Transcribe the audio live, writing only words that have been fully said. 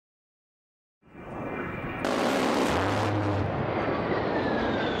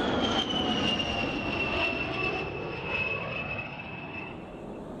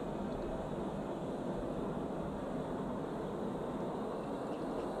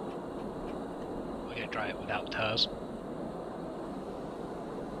go try it without TARS.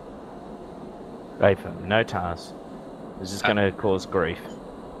 Rafer, no TARS. This is going to cause grief.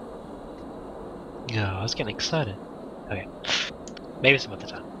 Yeah, I was getting excited. Okay. Maybe some other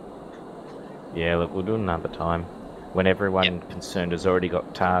time. Yeah, look, we'll do it another time. When everyone concerned has already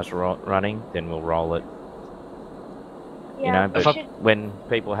got TARS running, then we'll roll it. Yeah, you know, but when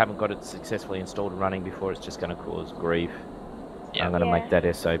people haven't got it successfully installed and running before, it's just going to cause grief. Yeah. I'm going to make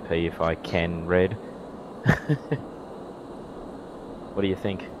that SOP if I can, Red. What do you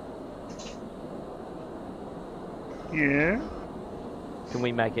think? Yeah. Can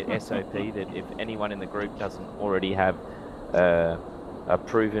we make it SOP that if anyone in the group doesn't already have a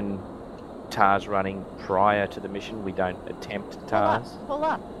proven TARS running prior to the mission, we don't attempt TARS? Pull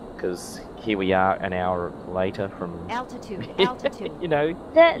up. Because here we are an hour later from... Altitude. You know,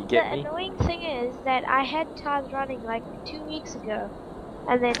 the annoying thing is that I had TARS running like 2 weeks ago.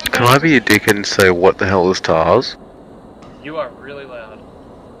 And then Can I be a dick and say what the hell is TARS? You are really loud.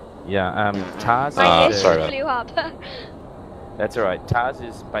 Yeah, TARS is... sorry flew up. That's alright. TARS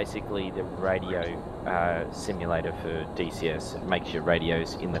is basically the radio simulator for DCS. It makes your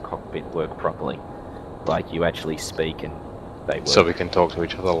radios in the cockpit work properly. Like you actually speak and they work. So we can talk to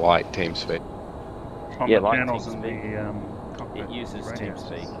each other like TeamSpeak. Yeah, the like panels TeamSpeak. in the cockpit. It uses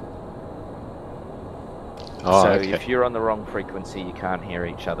TeamSpeak. Oh, so okay. if you're on the wrong frequency, you can't hear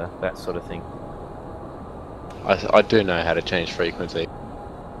each other. That sort of thing. I do know how to change frequency.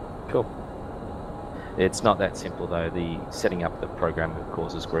 Cool. It's not that simple though. The setting up the program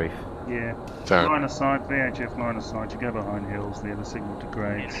causes grief. Yeah. Fair line of sight, VHF line of sight, you go behind hills there, the signal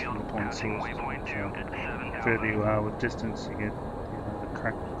degrades on the point source. The further you are with distance, you get the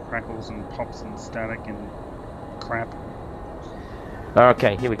crackles and pops and static and crap.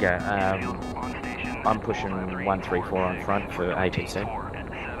 Okay, here we go. I'm pushing 134 on front for ATC.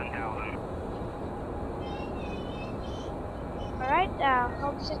 Alright,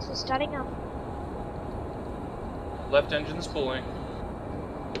 Hold 6 is starting up. Left engine's pulling.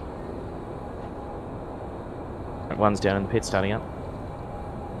 One's down in the pit, starting up.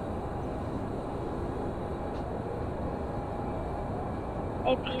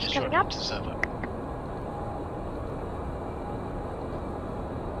 AP is coming up.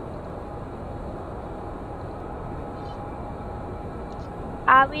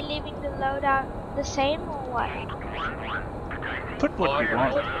 Are we leaving the loadout the same or what? Put what you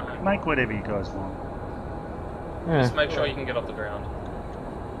want. Make whatever you guys want. Yeah. Just make sure you can get off the ground.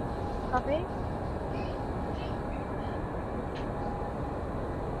 Copy.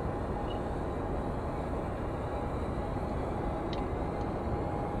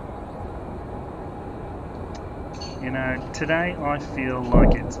 You know, today I feel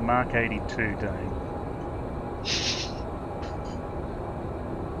like it's Mark 82 day.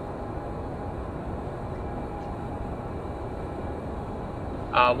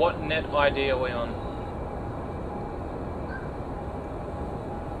 What net ID are we on?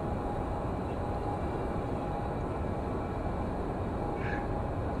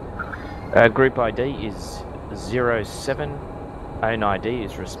 Group ID is 07. Own ID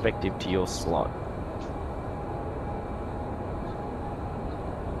is respective to your slot.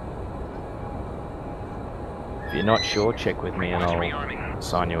 If you're not sure, check with me and I'll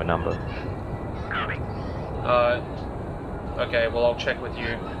assign you a number. Okay, well I'll check with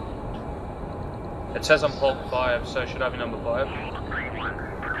you. It says I'm Hulk 5, so should I be number 5?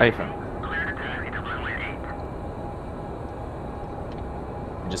 AFM.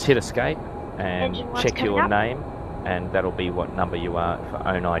 Just hit escape and check your name, and that'll be what number you are for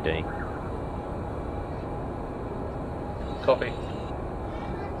own ID. Copy.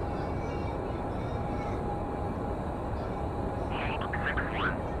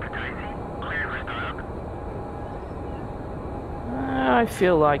 I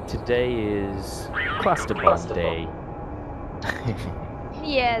feel like today is cluster bomb day.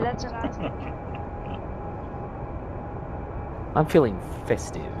 Yeah, that's what I was thinking. I'm feeling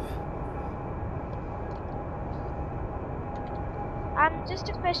festive. Just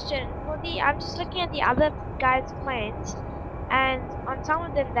a question. I'm just looking at the other guys' planes, and on some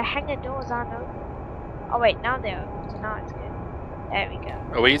of them the hangar doors aren't open. Oh wait, now they're open, so now it's good. There we go.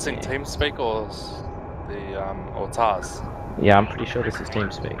 Are we using TeamSpeak or or TARS? Yeah, I'm pretty sure this is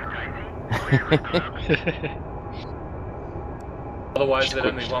TeamSpeak. Otherwise, there's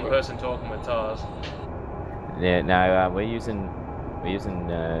only one person talking with TARS. Yeah, no, we're using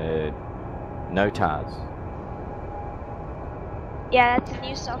no TARS. Yeah, that's a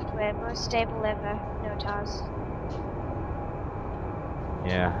new software, most stable ever. No TARS.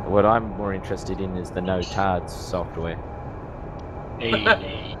 Yeah, what I'm more interested in is the no TARS software.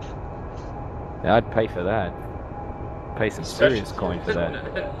 Hey. I'd pay for that. Pay some serious coin for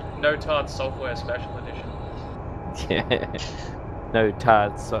that. No Tard Software Special Edition. Yeah. No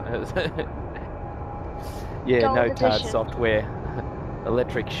Tard yeah, Gold no Tard edition. Software.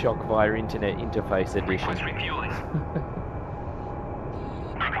 Electric shock via internet interface edition. Refueling.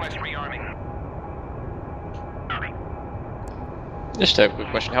 Request rearming. Just a quick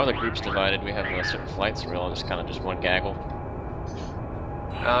question. How are the groups divided? We have certain flights, or all just kind of just one gaggle?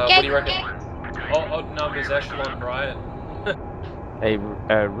 What do you reckon? Odd numbers, echelon, riot. Hey,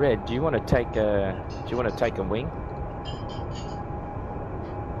 Red, do you want to take a wing?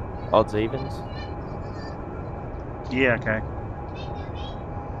 Odds evens? Yeah, okay.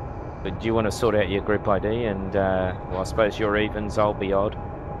 But do you want to sort out your group ID and well, I suppose your evens, I'll be odd.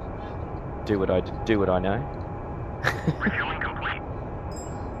 Do what I know. Refueling complete.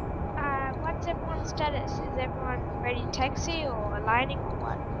 What's everyone's status? Is everyone ready to taxi or aligning or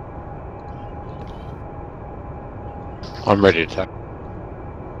what? I'm ready to attack.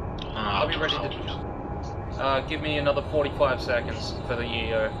 I'll be ready to... give me another 45 seconds for the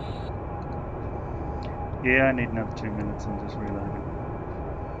EO. Yeah, I need another 2 minutes. I'm just reloading.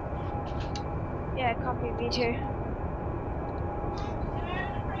 Yeah, copy, me too.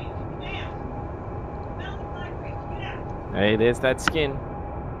 Hey, there's that skin. We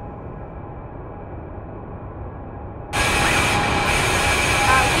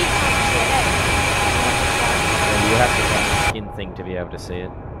can't see it. You have to run the skin thing to be able to see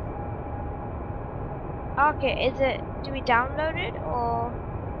it. Okay, is it? Do we download it or?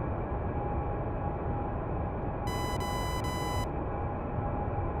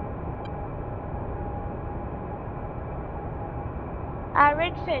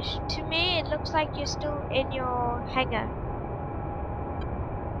 Redfish, to me it looks like you're still in your hangar.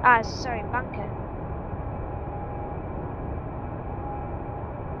 Sorry, bunker.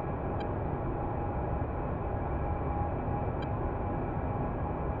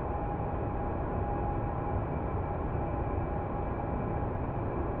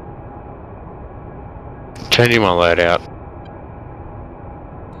 Changing my loadout.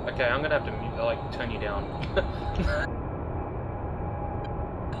 Okay, I'm gonna have to turn you down.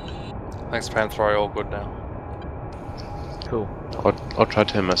 Thanks, Panther. All good now. Cool. I'll try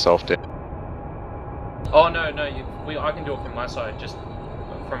to turn myself down. Oh no, I can do it from my side, just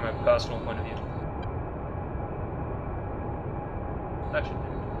from a personal point of view. That should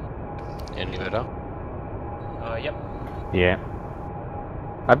do. Any better? Yep. Yeah.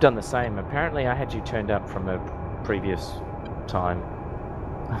 I've done the same. Apparently I had you turned up from a previous time.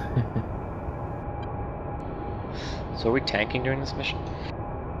 So are we tanking during this mission?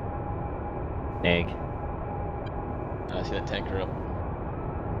 Egg. I see that tanker up.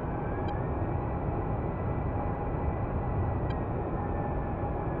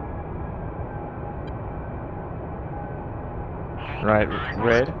 Right,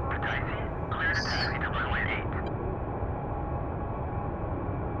 Red.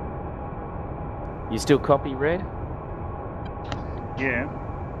 You still copy, Red? Yeah.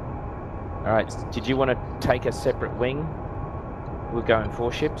 Alright, did you want to take a separate wing? We're going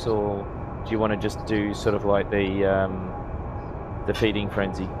 4 ships, or do you want to just do sort of like the feeding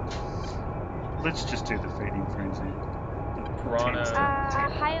frenzy? Let's just do the feeding frenzy. Piranha.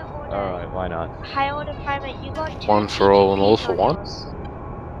 Higher order. Alright, why not? Higher order primate, you got 2 One for all and all GDPs for on one? yours.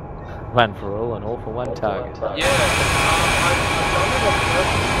 One for all and all for one target. Yeah,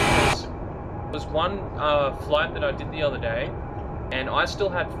 There was one flight that I did the other day, and I still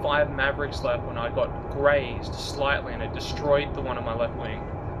had 5 Mavericks left when I got grazed slightly and it destroyed the one on my left wing.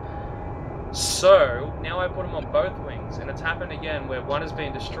 So, now I put them on both wings, and it's happened again where one has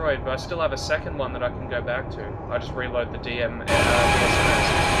been destroyed, but I still have a second one that I can go back to. I just reload the DM and the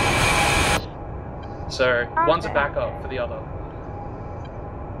SMS. So, one's a backup for the other.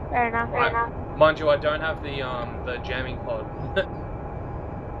 Fair enough, fair enough. Mind you, I don't have the jamming pod.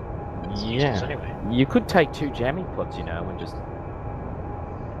 Yeah. Anyway, You could take 2 jamming pods, you know, and just...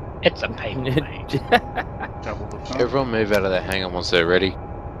 it's a paper plane. Double the fun. Everyone move out of their hangar once they're ready.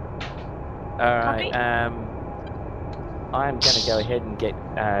 Alright, I'm gonna go ahead and get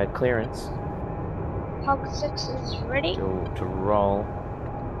clearance Hog 6 is ready. to roll.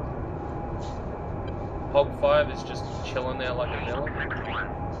 Hog 5 is just chilling there like a villain.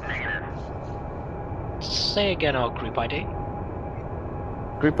 Say again our group ID.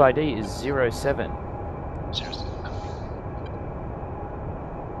 Group ID is 07. Seriously.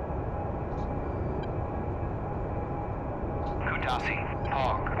 Kutasi,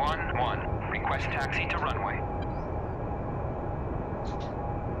 Hog 1-1. Request taxi to runway.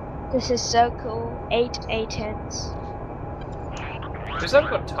 This is so cool. 8 A10s. Who's that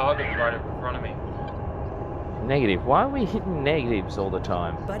got target right in front of me? Negative. Why are we hitting negatives all the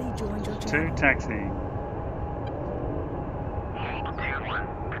time? Buddy joined your channel. 2 taxi.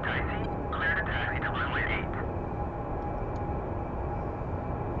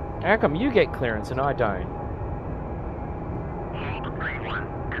 How come you get clearance and I don't?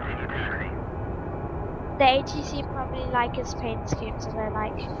 The ATC probably like his paint scheme, so they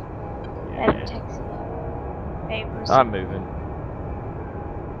like let him taxi. Favors. I'm moving.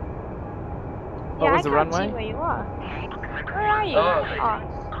 Yeah, What was I the can't runway? see where you are. Where are you? Oh. Oh.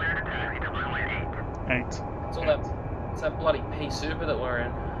 8. It's all that. It's that bloody pea super that we're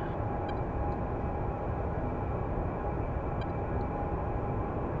in.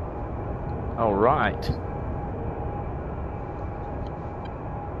 All right.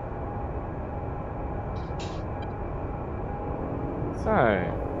 So,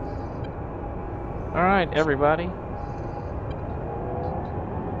 all right, everybody.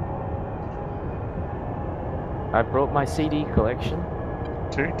 I brought my CD collection.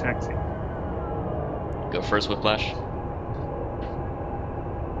 2 taxi. Go first, Whiplash.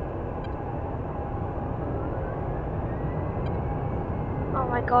 Oh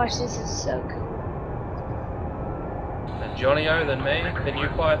my gosh, this is so cool. Then Johnny-O, then me, then you,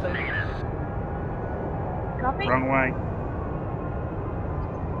 Python. Copy? Wrong way.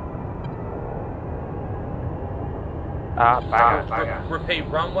 Bugger. Repeat,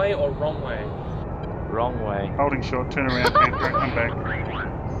 runway or wrong way? Wrong way. Holding short, turn around, handbrake, come back.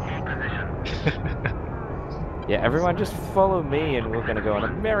 Yeah, everyone just follow me and we're gonna go on a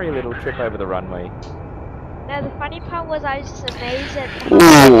merry little trip over the runway. No, the funny part was I was just amazed at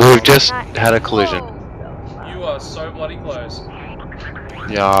Ooh, we've just had a collision. You are so bloody close.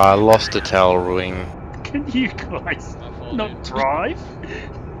 Yeah, I lost a tail wing. Can you guys not drive?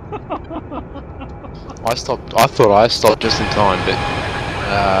 I thought I stopped just in time,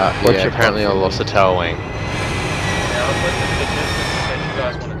 but yeah, apparently I lost a tail wing. Yeah, I'll put the distance in case you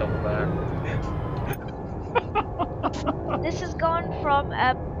guys want to double back. This has gone from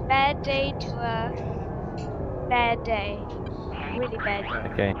a bad day to a bad day. Really bad day.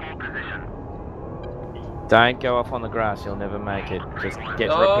 Okay. Don't go off on the grass, you'll never make it. Just get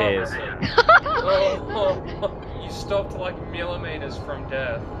Oh. repairs. You stopped like millimeters from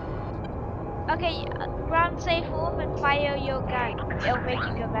death. Okay, ground safe off and fire your gun. It'll make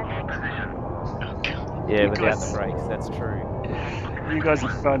you go backwards. Yeah, You without guys- the brakes, that's true. You guys are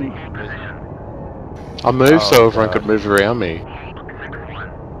funny. I moved so everyone God. could move around me.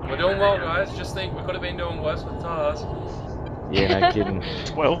 We're doing well, guys. Just think we could have been doing worse with TARS. Yeah, no kidding.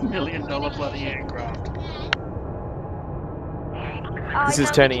 $12 million bloody aircraft. Oh, This yeah, is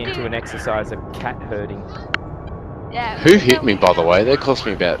we turning can into do- an exercise of cat herding. Yeah, Who we hit can me, do- by the way? They cost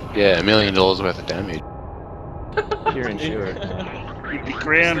me about, yeah, $1 million worth of damage. You're insured. You'd be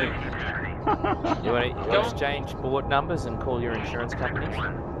grounded. You want to exchange board numbers and call your insurance companies?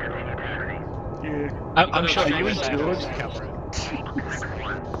 Yeah. I'm sure Are you you would insured? cover it.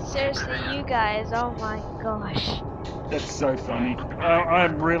 Seriously, you guys, oh my gosh. That's so funny.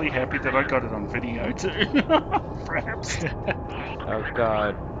 I'm really happy that I got it on video too. Perhaps. Oh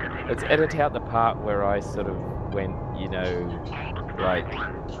god. Let's edit out the part where I sort of went, you know, like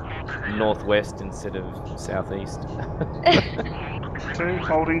northwest instead of southeast. 2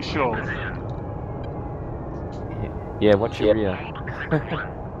 holding short. Yeah, watch your rear.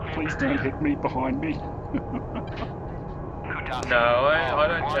 Please don't hit me behind me. No, I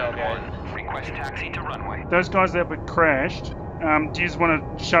don't tailgate. Request taxi to runway. Those guys that were crashed, do you just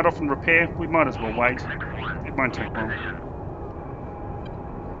want to shut off and repair? We might as well wait. It won't take long.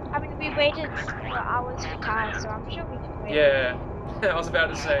 I mean, we waited for hours for cars, so I'm sure we can wait. Yeah, I was about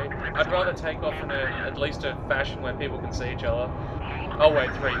to say, I'd rather take off in at least a fashion where people can see each other. I'll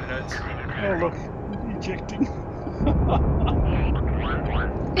wait 3 minutes. Oh look, ejecting.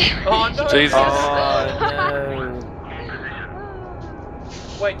 Oh no! Jesus. Oh no.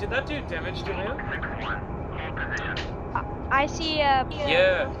 Wait, did that do damage to him? I see Yeah,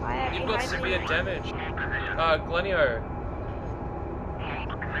 fire you've got behind severe me. damage. Glenio.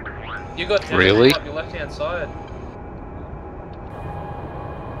 You got damage Really? on your left hand side.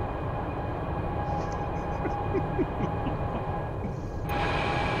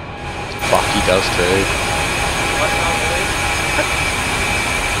 Fuck, he does too. I can't believe.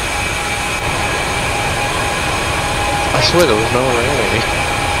 I swear there was no one around me.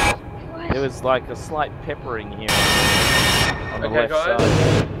 What? There was like a slight peppering here on the Okay, left guys.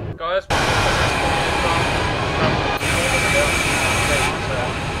 side. Guys,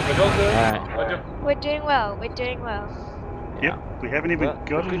 we're doing good. Alright. We're doing We're doing well, we're doing well. Yep, we haven't even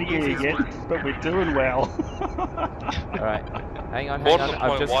got in the air yet, but we're doing well. Alright, hang on. More to the I've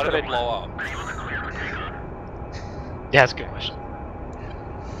point, just why got did it it. blow up? Yeah, that's a good question.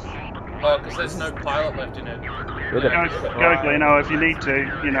 Oh, because there's no pilot left in it. With a Go, Gleno, if you need to,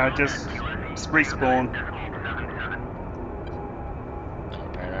 you know, just respawn.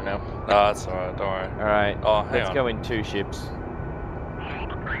 I don't know. No, that's alright, don't worry. Alright, Oh, hang let's on. go in 2 ships.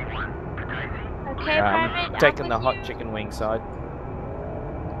 Okay, Primate, I'm I'm taking the with hot you. chicken wing side.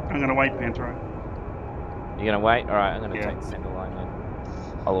 I'm gonna wait, Panther. You're gonna wait? Alright, I'm gonna Yeah. take the center line then.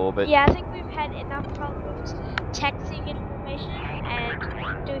 I'll orbit. Yeah, I think we've had enough problems texting information and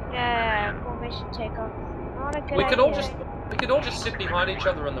doing a formation takeoff. Not a good We idea. could all just sit behind each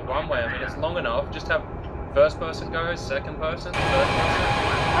other on the runway. I mean, it's long enough. Just have first person go, second person, third person.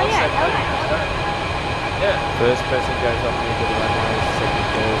 Oh yeah, Yeah. First person goes off the end of the runway, second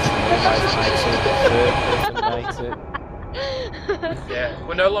person makes it, third person makes it. Yeah.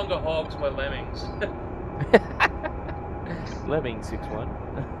 We're no longer hogs, we're lemmings. Lemming 6-1.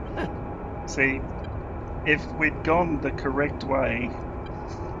 See, if we'd gone the correct way,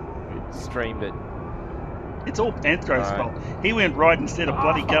 Streamed it. it's all Panthro's Alright. fault. He went right instead of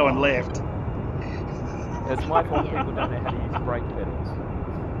bloody going left. It's my fault people don't know how to use brake pedals.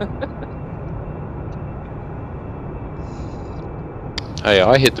 Hey,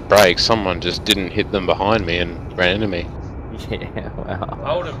 I hit the brakes. Someone just didn't hit them behind me and ran into me. Yeah, wow.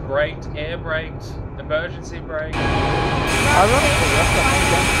 I would have braked, air braked, emergency brake. Ironically, that's the whole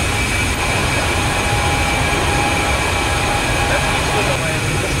game. That's usually the way it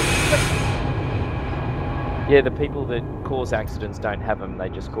is. Yeah, the people that cause accidents don't have them, they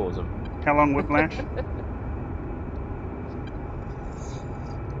just cause them. How long, Whiplash?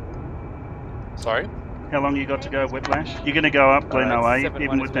 Sorry? How long you got to go, Whiplash? You're gonna go up, Gleno, Alright, eh? 7-1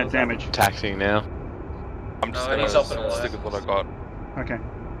 Even with is that wheels damage. Taxiing now. I'm just No, he's up and gonna alive. stick with what I got. Okay.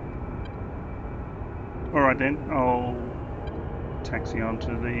 Alright then, I'll taxi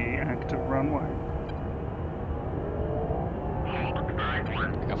onto the active runway.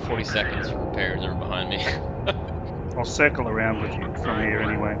 I got 40 seconds for repairs. They're behind me. I'll circle around with you from here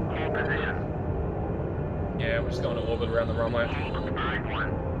anyway. Yeah, we're just going to orbit around the runway.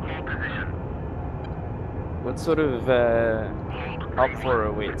 What sort of uproar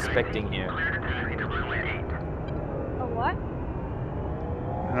are we expecting here? A what?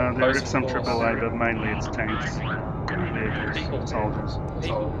 There is Opposing some force. AAA, but mainly it's tanks, vehicles, People. soldiers.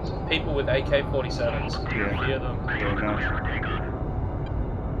 People with AK-47s. Yeah. Fear them. There we go.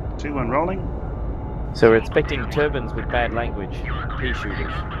 2-1 rolling. So we're expecting turbines with bad language, pea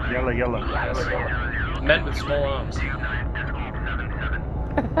shooters. Yellow, yellow. Men with small arms.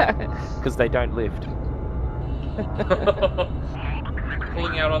 Because they don't lift.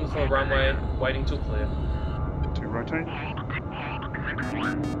 Pulling out onto the runway, waiting till clear. 2 rotate.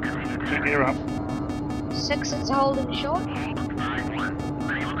 2 gear up. 6 is holding short.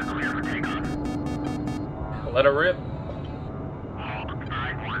 Let her rip.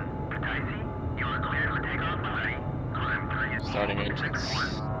 Starting engines.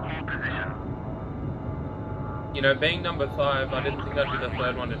 You know, being number 5, I didn't think I'd be the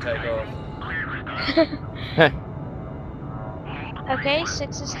third one to take off. Okay,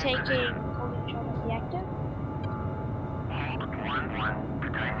 6 is taking holding short of the active.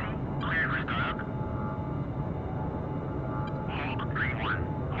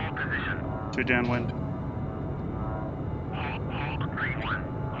 Two downwind.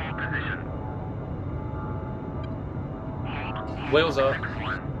 Wheels up.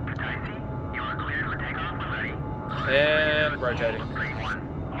 And rotating.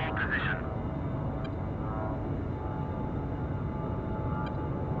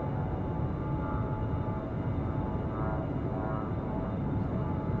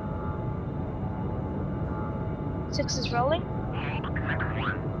 Six is rolling.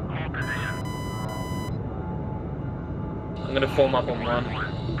 I'm gonna form up on 1.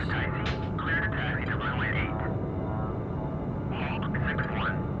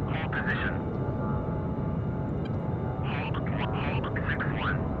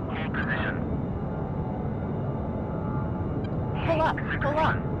 Pull up, pull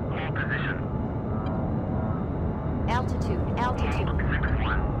up. Altitude, altitude.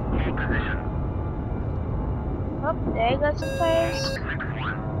 Oh, there goes the place.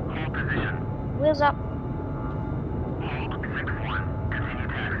 Wheels up.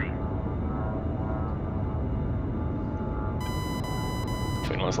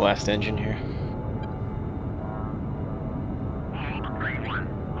 Putting on this last engine here.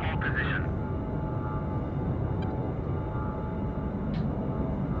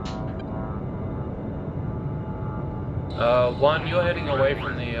 One, you're heading away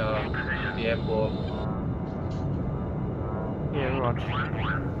from the airport. Yeah, Roger.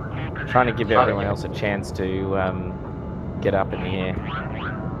 Trying to give everyone else a chance to get up in the air.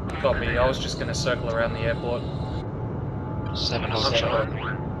 Copy. I was just going to circle around the airport. 7 hold shot.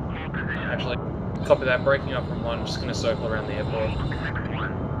 Actually, copy that. Breaking up from 1. Just going to circle around the airport.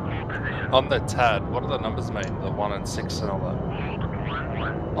 On the TAD, what do the numbers mean? The 1 and 6 and all that?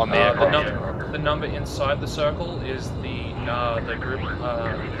 On the aircraft? The number inside the circle is the group,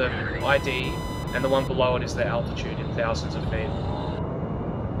 the ID, and the one below it is the altitude in thousands of feet.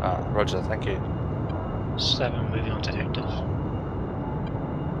 Roger, thank you. 7 moving on to active.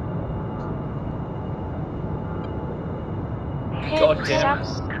 Okay, God for damn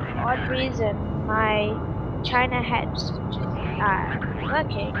some odd reason, my China heads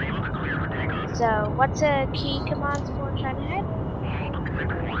working. So, what's the key commands for China head?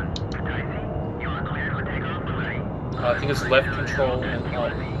 I think it's left control and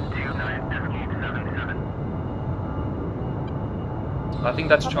up. I think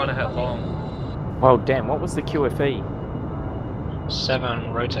that's China hat long. Oh damn, what was the QFE?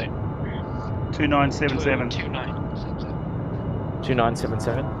 7 rotate. 2977. 2977.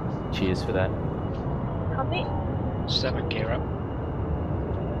 2977. Cheers for that. Copy. 7 gear up.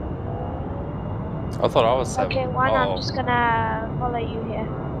 I thought I was 7. Okay, 1, I'm just gonna follow you here.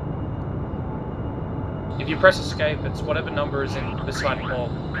 If you press escape, it's whatever number is in beside Paul.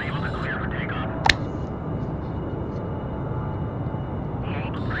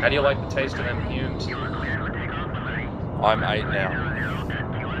 How do you like the taste of them fumes? I'm 8 now.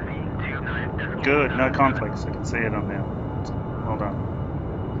 Good, no conflicts. I can see it on now. Well done.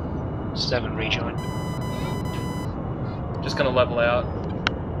 7 rejoin. Just gonna level out.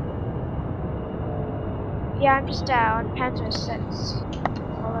 Yeah, I'm just on Panzer 6.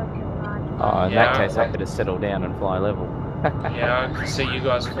 Follow command. Oh, in Yeah. that case, I better settle down and fly level. Yeah, I can see you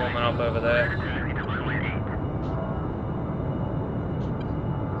guys forming up over there.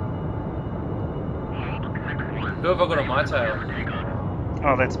 Who have I got on my tail?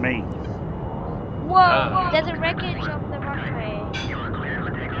 Oh, that's me. Whoa! There's a wreckage on the runway.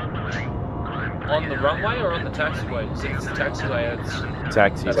 On the runway or on the taxiway? Because if it's the taxiway, it's...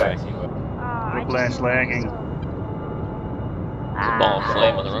 Taxiway. Whiplash lagging. Ball of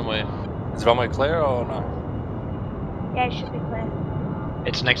flame on the runway. Is the runway clear or no? Yeah, it should be clear.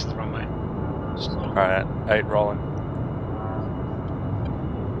 It's next to the runway. Alright, 8 rolling.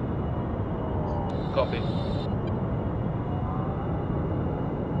 Copy.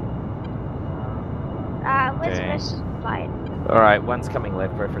 Where's the Okay. rest of the flight? Alright, 1's coming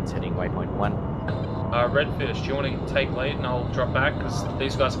left, reference heading waypoint 1. Redfish, do you want to take lead and I'll drop back? Because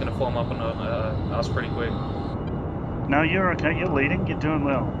these guys are going to form up on us pretty quick. No, you're okay. You're leading. You're doing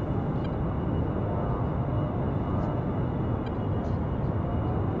well.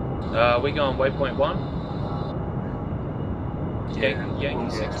 We go on waypoint 1. Yankee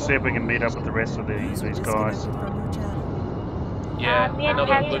 6. See if we can meet up with the rest of these guys. Yeah, Me and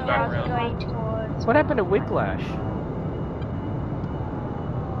another Panzer loop back are around. going towards... What happened to Whiplash? I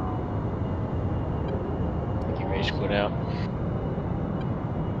think he rage quit out.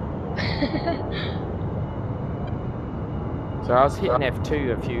 So I was hitting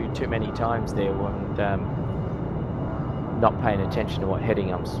F2 a few too many times there and not paying attention to what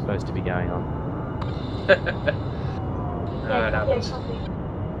heading I'm supposed to be going on. It happens.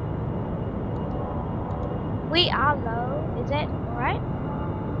 We are low, is it alright?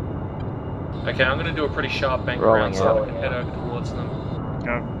 Okay, I'm going to do a pretty sharp bank Rolling around so out. I can head over towards them.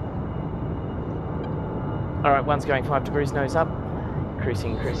 Go. Alright, 1's going 5 degrees nose up.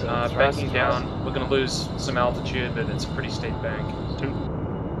 Increasing. Banking down. We're going to lose some altitude, but it's a pretty steep bank. 2.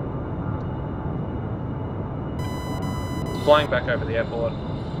 Flying back over the airport.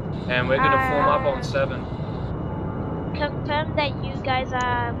 And we're going to form up on 7. Confirm that you guys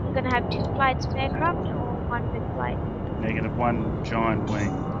are going to have 2 flights of aircraft or 1 big flight. -1 giant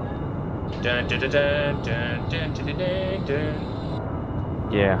wing. Dun, dun, dun, dun, dun, dun, dun, dun, dun.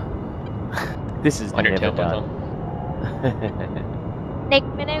 Yeah. This is On your never tail done.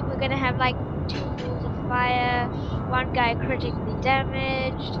 Next minute we're going to have like 2 balls of fire, 1 guy critically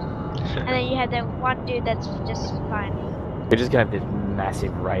damaged, and then you have that 1 dude that's just fine. We're just going to have this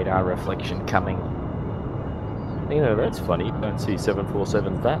massive radar reflection coming. You know, that's funny. You don't see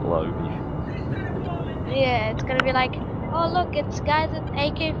 747s that low. Yeah, it's going to be like, oh look, it's guys with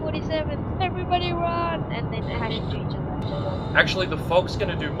AK-47s, everybody run! And then they hash into each other. Actually, the fog's going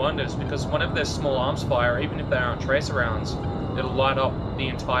to do wonders because whenever there's small arms fire, even if they aren't tracer rounds, it'll light up the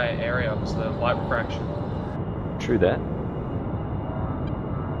entire area because of the light refraction. True that.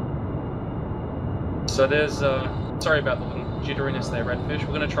 So So there's, sorry about the little jitteriness there, Redfish. We're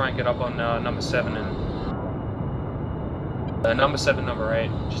going to try and get up on number 7 and... number 7, number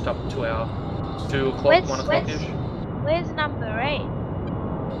 8, just up to our 2 o'clock, 1 o'clock-ish. Where's number 8?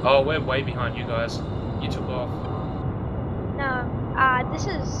 Oh, we're way behind you guys. You took off. No, this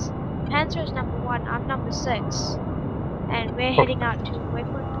is... Panzer's number 1, I'm number 6. And we're heading out to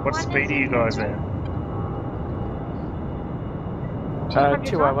waypoint. What speed are you guys at?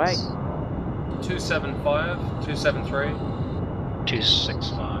 208. 275, 273.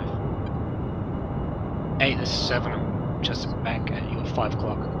 265. 8 is 7, I'm just back at you at 5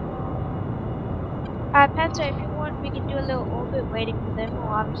 o'clock. Panzer, if you want, we can do a little orbit waiting for them, or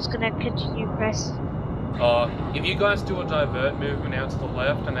I'm just gonna continue press. If you guys do a divert movement out to the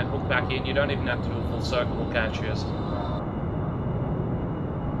left and then hook back in, you don't even have to do a full circle, we'll catch you.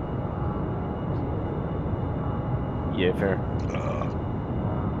 Yeah, fair.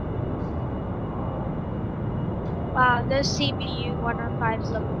 Wow, those CPU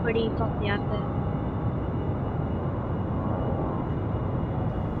 105s look pretty from the under.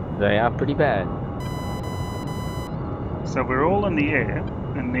 They are pretty bad. So we're all in the air,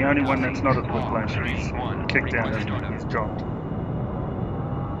 and the only one that's not at whiplash is kicked out and is dropped.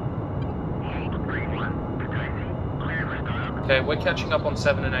 Okay, we're catching up on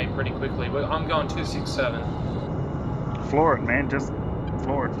 7 and 8 pretty quickly. I'm going 267. Floor it, man. Just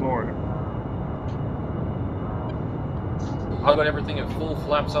floor it, floor it. I've got everything at full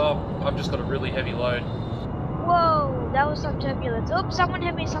flaps up. I've just got a really heavy load. Whoa, that was some turbulence. Oops, someone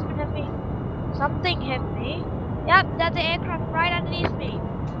hit me, someone hit me. Something hit me. Yep, that's an aircraft right underneath me.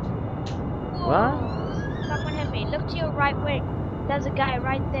 Whoa. What? Someone hit me. Look to your right wing. There's a guy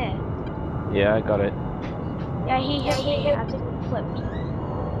right there. Yeah, I got it. Yeah, he hit me. I think he flipped.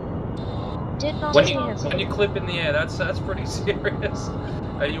 Did not When see you, him. when you clip in the air, that's pretty serious.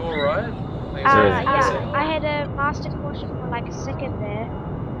 Are you alright? Yeah, I had a master caution for like a second there.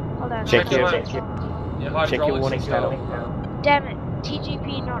 Hold on. Check your warning panel. Damn it,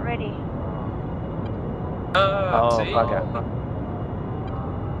 TGP not ready. See? Bugger.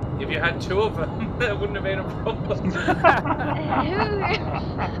 If you had 2 of them, that wouldn't have been a problem.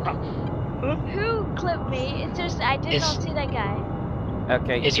 Who clipped me? It's just, I did not see that guy.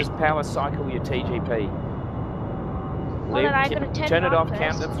 Okay, just power cycle your TGP. Well, then I'm gonna turn it off, first.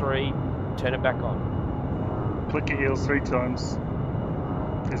 count to 3, turn it back on. Click your heels 3 times.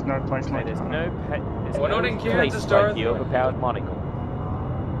 There's no place like There's that. We're not in Kansas, like Dorothy. the overpowered monocle.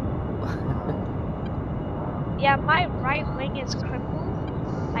 Yeah, my right wing is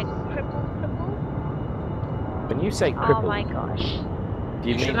crippled. Like, crippled. When you say crippled, Oh my gosh. do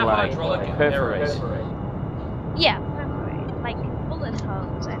you should mean have like hydraulic perforated? Yeah, perforated. Like, bullet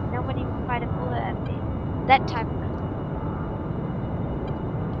holes, and nobody can find a bullet at me. That type of cripple.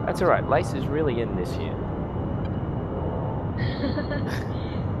 That's alright, Lace is really in this year.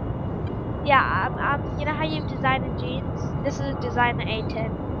 Yeah, you know how you've designed the jeans? This is design the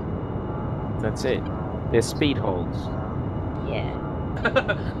A10. That's it. They're speed holes. Yeah.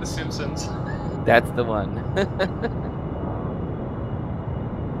 The Simpsons. That's the one.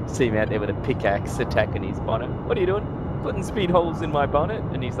 See him out there with a pickaxe attacking his bonnet. What are you doing? Putting speed holes in my bonnet?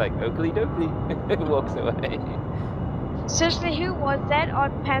 And he's like, oakley dokley. Walks away. Seriously, who was that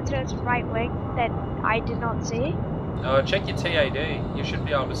on Panzer's right wing that I did not see? Check your TAD. You should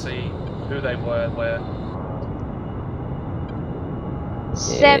be able to see who they were where.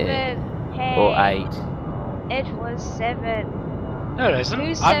 7. Hey. Or 8. It was 7. No, it isn't.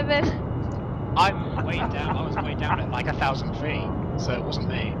 Who's 7? I'm way down. I was way down at like 1,000 feet, so it wasn't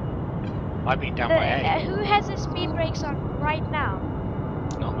me. I've been down by 8. Who has his speed brakes on right now?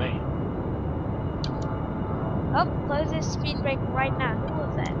 Not me. Oh, close his speed brake right now. Who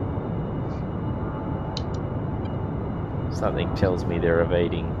was that? Something tells me they're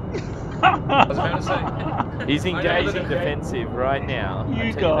evading. I was about to say. He's engaging defensive right now.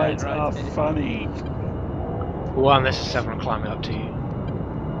 You guys are funny. 1, this is 7 climbing up to you.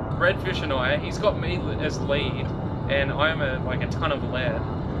 Redfish and I, he's got me as lead, and I'm like a ton of lead.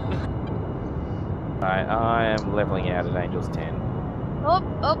 Alright, I am leveling out at Angels 10. Oh.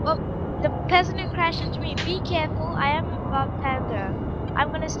 The person who crashed into me, be careful. I am above Panda.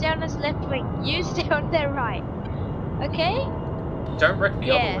 I'm gonna stay on this left wing. You stay on the right. Okay? Don't wreck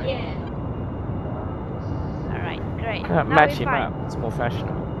the other way. Yeah. Alright, great. Match him up. It's more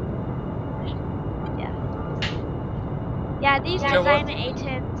fashionable. Yeah, these designer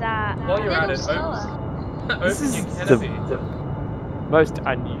A10s are While you're a at little it, slower. This is the most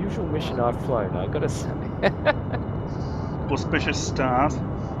unusual mission I've flown, I gotta say. Auspicious start.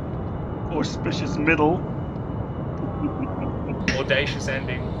 Auspicious middle. audacious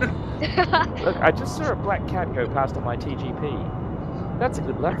ending. Look, I just saw a black cat go past on my TGP. That's a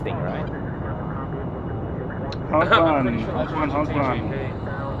good luck thing, right? Hog I'm pretty run, sure hog that's run, just hog a run. TGP.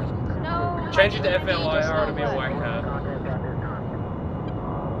 No. Change it to my TGP does FLIR to not be a work. white cat.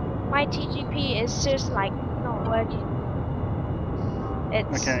 My TGP is just like not working.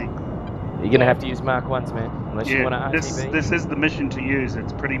 It's Okay. You're gonna have to use Mark 1s, man, unless you want to Yeah, RTB. this is the mission to use.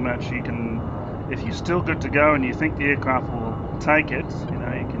 It's pretty much you can, if you're still good to go and you think the aircraft will take it, you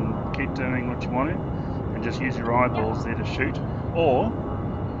know, you can keep doing what you want to and just use your eyeballs there to shoot. Or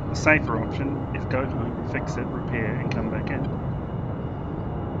the safer option is go home, fix it, repair, and come back in.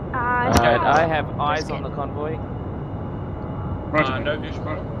 Alright, I have eyes on the convoy. Roger. No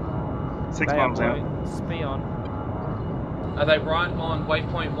visual. 6 miles out. Spee on. Are they right on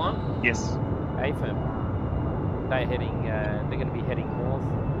waypoint 1? Yes. AFM. They're heading. They're going to be heading north.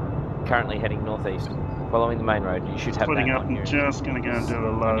 Currently heading northeast, following the main road. You should have Splitting that up on and your, just going to go and do a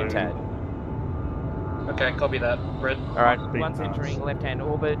on low. your TAD. Okay, copy that, Brett. All right, Speed one's pass. entering left-hand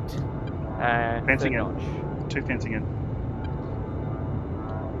orbit. Fencing third in. notch. 2 fencing in.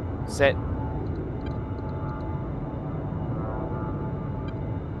 Set.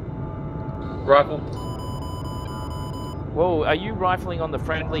 Rifle. Whoa, are you rifling on the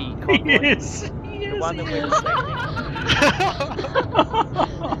friendly convoy? Yes. The one that we're protecting?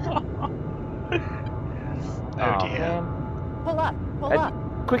 Oh dear. Man. Pull up. Pull up.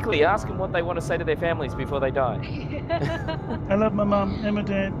 Quickly ask them what they want to say to their families before they die. I love my mum and my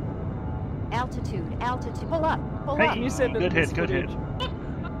dad. Altitude. Altitude. Pull up. Pull Hey, up. You send them good this hit, good hit.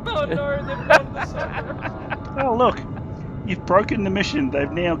 Oh no, they've got the sucker. Oh look, you've broken the mission.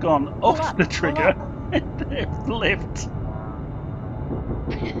 They've now gone off up, the pull trigger up. and they've left.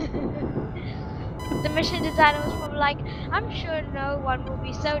 the mission designer was probably like, I'm sure no one will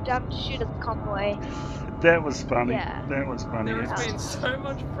be so dumb to shoot a convoy. That was funny. Yeah. That was funny. There has been so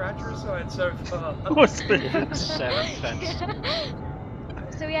much fratricide so far. What's been? 7 fence.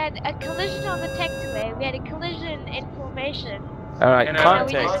 So we had a collision on the taxiway, we had a collision in formation. All right, And, now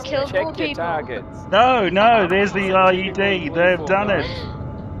we context. just killed Check more your people. targets. No, there's the IED. They've done it.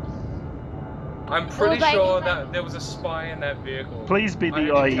 I'm pretty Well, sure like- that there was a spy in that vehicle. Please be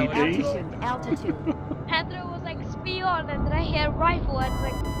the I had to tell IED. Altitude. Altitude. Panther was like, speed on, and then I hear a rifle, and it's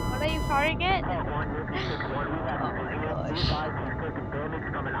like, what are you firing at? Oh my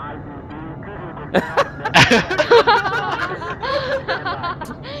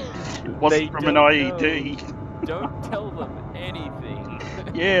Wasn't They from an don't IED. Don't tell them anything.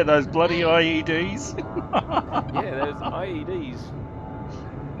 Yeah, those bloody IEDs. Yeah, those IEDs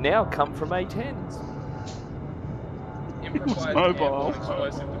now come from A10s. Improvised Mobile. airborne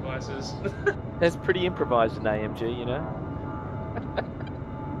explosive devices. That's pretty improvised in AMG, you know.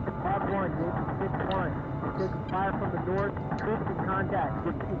 Top 1, Navy 6-1. We're taking fire from the north. Troops in contact.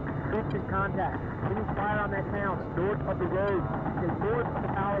 Repeat, troops in contact. Please fire on that town, north of the road. Stay north of the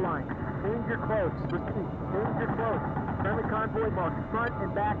power line. Danger close. Repeat, danger close. Friendly convoy marks front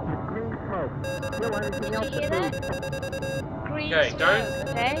and back with green smoke. Kill anything else Did you that hear moves. Green Okay, smoke,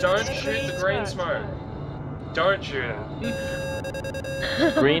 okay? don't shoot the green smoke. Don't shoot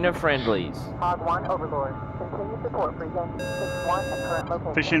it. Greener friendlies. Hog 1, Overlord. Continue support for Yankee 6-1 at current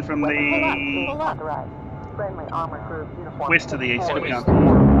location. Fishing from Weapon the authorized. Friendly armored group uniform. west of the east. Enemies. Look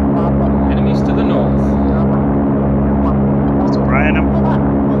Enemies to the north. out. Spraying them. Pull up.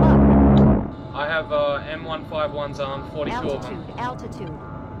 Pull up. I have M151s on, 42 of them. Altitude. Altitude.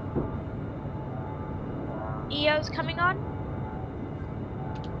 EO's coming on?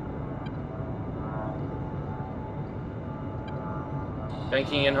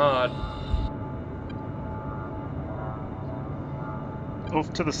 Banking in hard.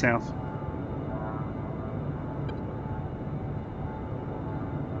 Off to the south.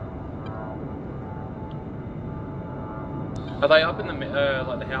 Are they up in the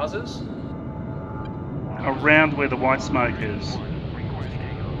like the houses? Around where the white smoke is.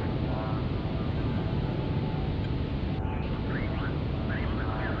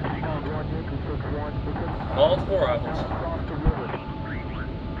 Multiple rifles.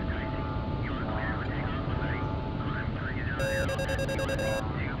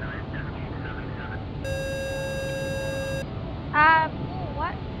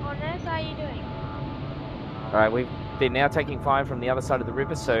 What on earth are you doing? All right, they're now taking fire from the other side of the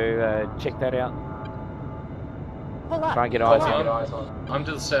river, so check that out. Pull up. Try and get eyes Copy. on. I'm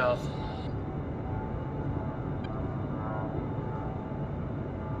to the south.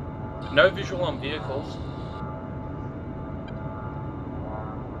 No visual on vehicles.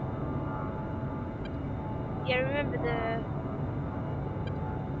 Yeah, remember the...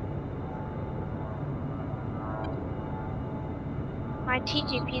 My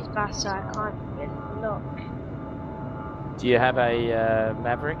TGP's bust, so I can't really look. Do you have a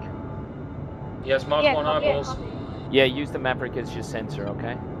Maverick? Yes, Mark Yeah, 1 copy, eyeballs. copy. Yeah, use the Maverick as your sensor,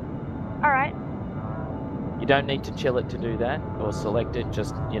 okay? Alright. You don't need to chill it to do that, or select it,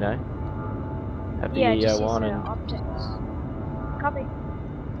 just, you know, have the Yeah, just EO use on the and... optics. Copy.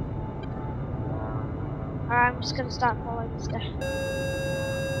 Alright, I'm just gonna start following this guy.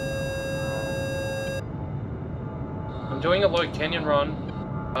 I'm doing a low canyon run,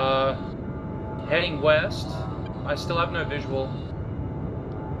 heading west. I still have no visual.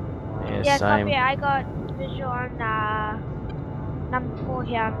 Yeah, same. copy. I got visual on number 4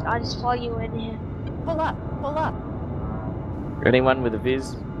 here. I'll just follow you in here. Pull up, pull up. Anyone with a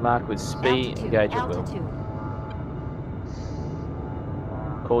viz, mark with speed, Altitude, engage at will. altitude.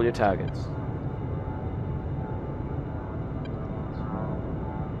 Call your targets.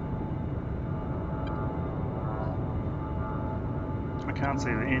 I can't see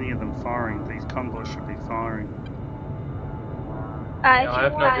any of them firing. These convoys should be firing. If I you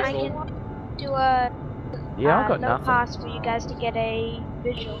have no want, I visual. can do a Yeah, I've got low nothing. pass for you guys to get a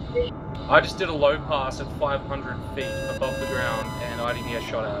visual. I just did a low pass at 500 feet above the ground, and I didn't get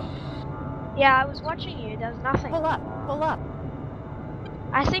shot at. Yeah, I was watching you. There was nothing. Pull up, pull up.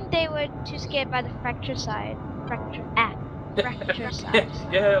 I think they were too scared by the fracture side. Fracture side.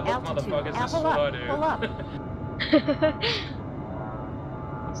 Yeah, look, Altitude, motherfuckers, this is pull what I up, do. pull up.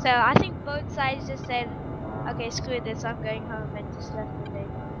 So I think both sides just said, okay, screw this, I'm going home, and just left the day.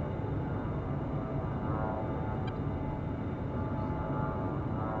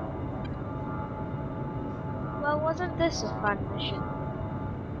 Well, wasn't this a fun mission?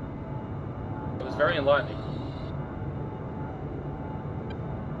 It was very enlightening.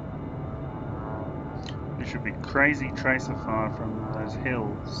 There should be crazy tracer fire from those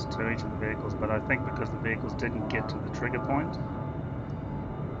hills to each of the vehicles, but I think because the vehicles didn't get to the trigger point.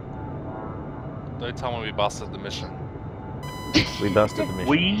 Don't tell me we busted the mission. We busted the mission.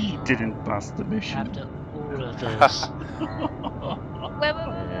 We didn't bust the mission. After all of this.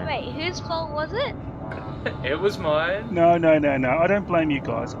 Wait, whose fault was it? It was mine. No. I don't blame you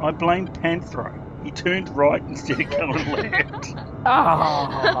guys. I blame Panthro. He turned right instead of going left.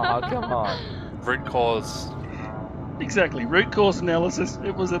 Oh, come on. Root cause. Exactly. Root cause analysis.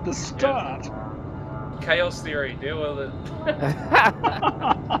 It was at the start. Chaos theory, deal with it.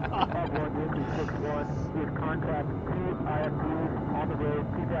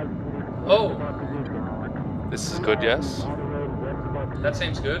 Oh, This is good, yes? that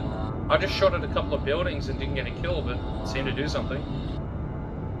seems good. I just shot at a couple of buildings and didn't get a kill, but seemed to do something.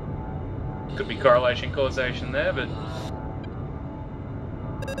 Could be correlation causation there, but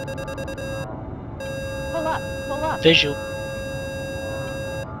Pull up, pull up. Visual.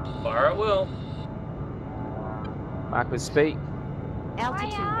 fire at will. Mark with speed.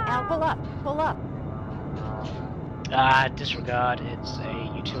 Altitude, pull up, pull up. Disregard. It's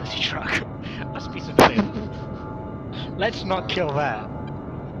a utility truck. Must be civilian. Let's not kill that.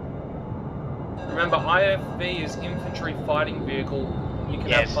 Remember, IFV is infantry fighting vehicle. You can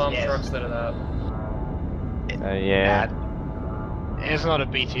have farm trucks that are that. Yeah. It's not a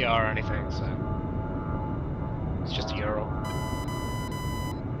BTR or anything, so it's just a Ural.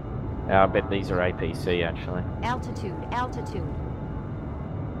 I bet these are APC actually. Altitude, altitude.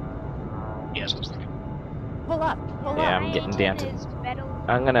 Yes, I was thinking. Pull up, pull Yeah, up. I'm getting down to...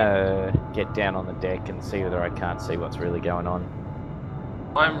 I'm gonna get down on the deck and see whether I can't see what's really going on.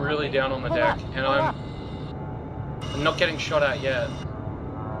 I'm really down on the deck, and I'm not getting shot at yet.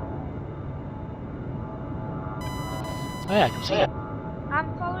 Oh yeah, I can see it.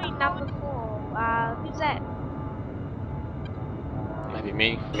 I'm following number 4. Who's that? Maybe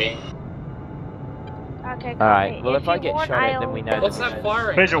me. Okay, cool. Alright, well if I you get want, shot at, then we know What's that that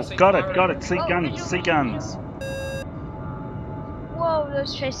firing? Visual. I see Got firing. it. See Oh, guns. visual, See guns. Whoa,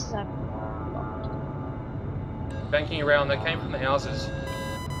 those traces are... Banking around, they came from the houses.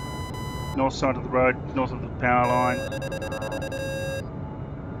 North side of the road. North of the power line.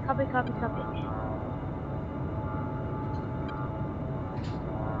 Copy.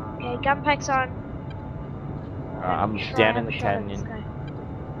 Okay, gun packs on. I'm Try down in and the shot at this canyon.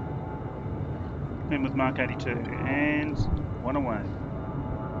 guy. In with Mark 82 and one away.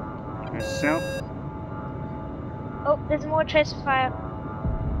 Go south. Oh, there's more tracer fire.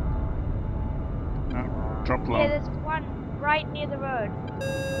 No, drop low. Yeah, there's one right near the road.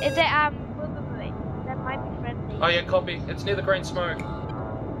 Is it, wait. That might be friendly. Oh yeah, copy. It's near the green smoke.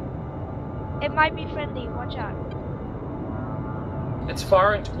 It might be friendly, watch out. It's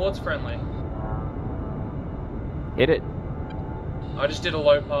firing towards friendly. Hit it. I just did a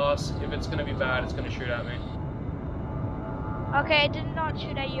low pass. If it's going to be bad, it's going to shoot at me. Okay, I did not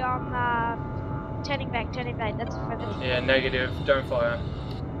shoot at you. I'm turning back. That's further. Yeah, negative. Don't fire.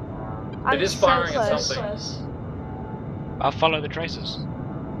 I'm It is so firing at close. something. I'll follow the tracers.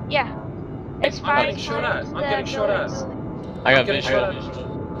 Yeah. It's I'm firing getting shot at. towards I'm getting the shot at. building. I got I'm getting visual. shot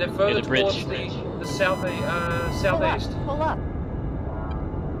at. They're further the bridge. towards the southeast. Pull up.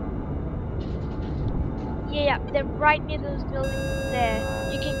 Yeah, they're right near those buildings there.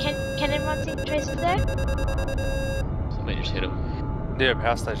 You can anyone see the tracers there? Somebody just hit him. Yeah,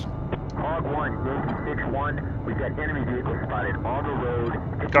 power station. Hog 1, Yankee 6-1, we've got enemy vehicles spotted on the road.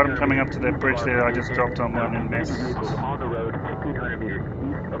 Got them coming up to that bridge there. I just dropped on one and missed. Enemy vehicles on the road, 1,500 meters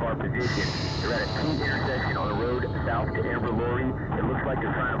east of our position. They're at a key intersection on the road south to Amber Lorry. It looks like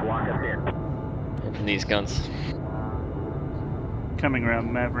they're trying to block us in. And these guns. Coming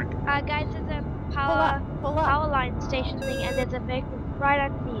around Maverick. Guys, there's a power line station thing, and there's a vehicle right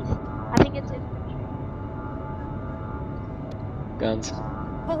underneath. I think it's infantry. Guns.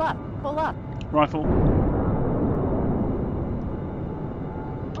 Pull up. Rifle.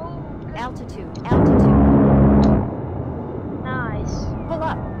 Oh, Altitude. nice. Pull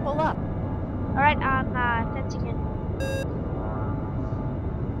up. Alright, I'm fencing in.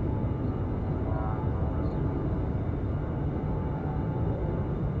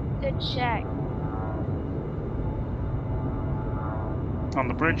 Good check. On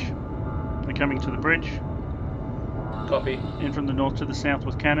the bridge. They're coming to the bridge. Copy. In from the north to the south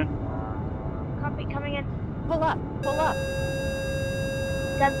with cannon. Copy, coming in. Pull up.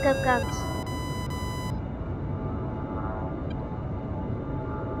 Guns.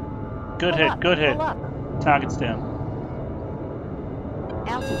 Good hit. Pull up. Target's down.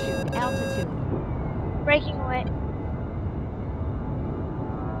 Altitude. Breaking away.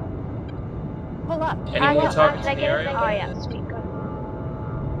 Pull up. Any more targets in the area? Oh yeah, sweet, got it.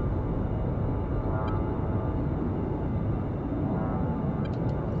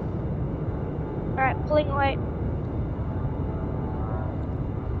 Alright, pulling away.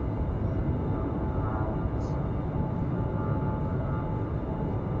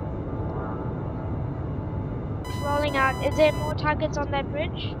 Rolling out. Is there more targets on that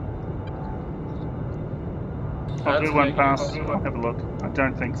bridge? I'll That's do one negative. pass. Have a look. I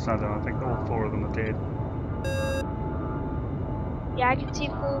don't think so though. I think all 4 of them are dead. Yeah, I can see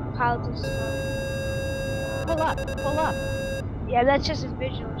full piles of smoke. Pull up. Yeah, that's just a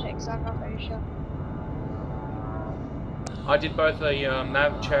visual check, so I'm not very sure. I did both a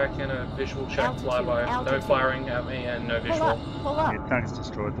nav check and a visual check flyby. No Altitude. firing at me and no Pull visual. up. Yeah, target's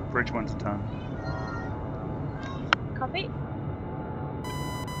destroyed. The bridge one's done. Copy?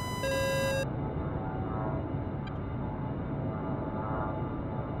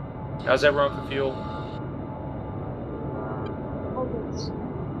 How's everyone for fuel? All goods.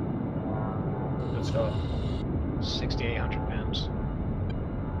 Good stuff. 6,800 pounds.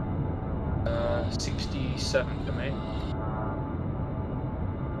 67 for me.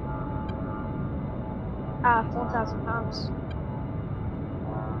 4,000 pounds.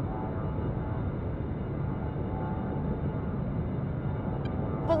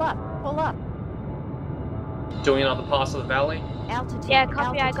 Pull up. Doing another pass of the valley. Altitude. Yeah,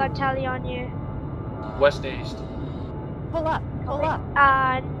 copy, I got tally on you. West east. Pull up.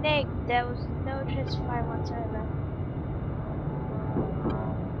 Nick, there was no transfer whatsoever.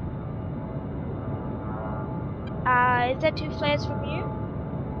 Is that 2 flares from you?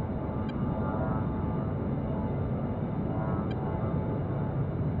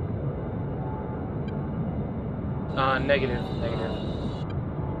 Negative.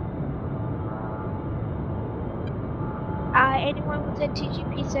 Anyone with a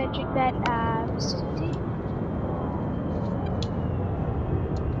TGP searching that facility?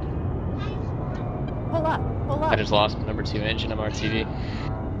 Pull up. I just lost my number 2 engine MRTV.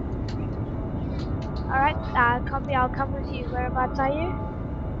 Alright, copy, I'll come with you. Whereabouts are you?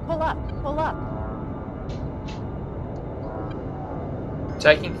 Pull up.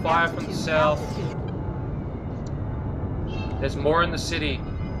 Taking fire from the south. Altitude. There's more in the city.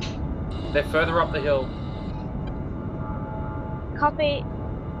 They're further up the hill. Copy.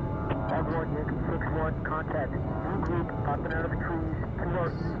 Hog 1, Yankee 6-1, contact. New group popping out of the trees to our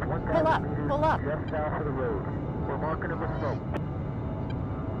east, 1,000 meters Pull up. just south of the road. We're marking them with smoke.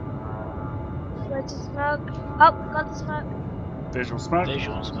 Where's the smoke? Oh, got the smoke. Visual smoke.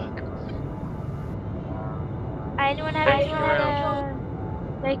 Visual smoke. Anyone have any other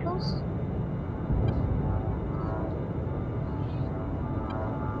vehicles?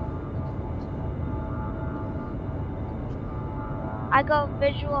 I got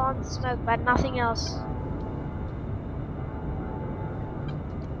visual on the smoke, but nothing else.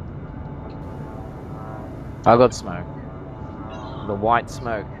 I got smoke. The white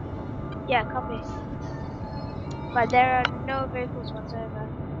smoke. Yeah, copy. But there are no vehicles whatsoever.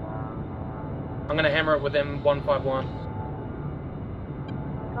 I'm gonna hammer it with M151.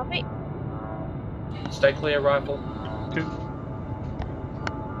 Copy. Stay clear, rifle. Two.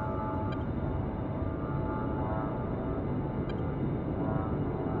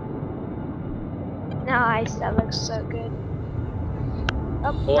 Nice, that looks so good.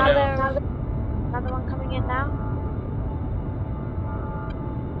 Oh, Four now. another one coming in now.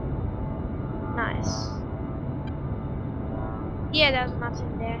 Nice. Yeah, there was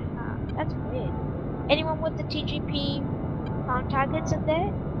nothing there. That's weird. Anyone with the TGP found targets in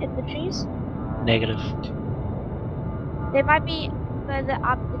there? In the trees? Negative. They might be further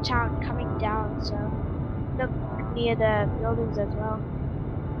up the town coming down, so look near the buildings as well.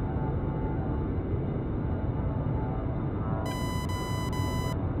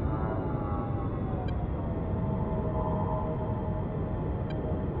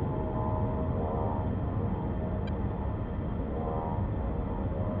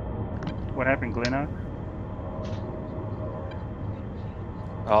 What happened, Gleno?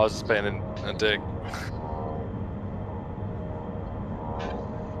 I was just being a dick.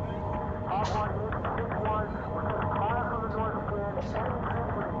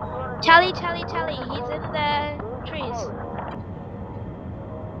 Tally, he's in the trees.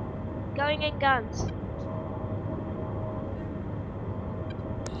 Going in guns.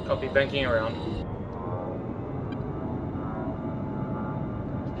 Copy, banking around.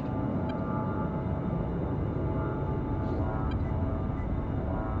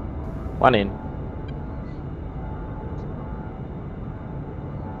 One in.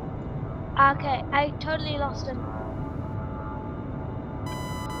 Okay, I totally lost him.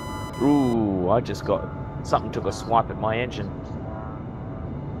 Ooh, I just got... Something took a swipe at my engine.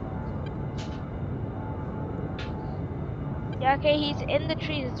 Yeah, okay, he's in the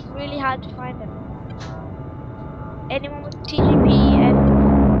trees. It's really hard to find him. Anyone with TGP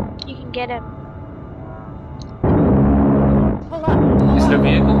and you can get him. Pull up. Is there a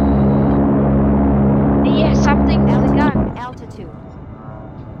vehicle? Yeah, something with a gun. Altitude.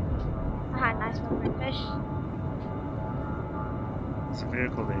 Ah, nice one, my fish. There's a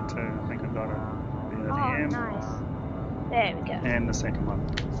vehicle there too. I think I got it. Oh, BRDM. nice. There we go. And the second one.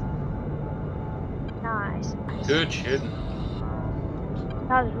 Nice. Good shooting.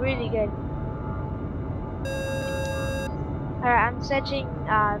 That was really good. Alright, I'm searching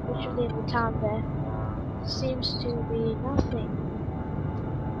literally in the town there. Seems to be nothing.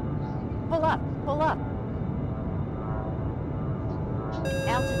 Pull up. Pull up.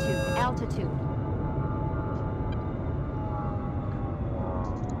 Altitude.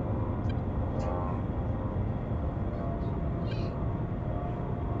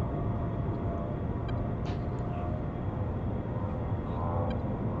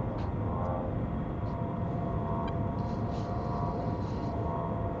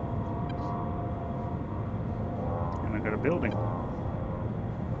 And I got a building.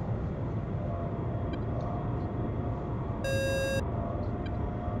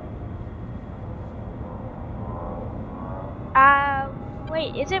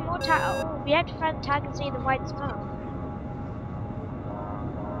 Wait, is it more oh, we have to find targets near the white smoke.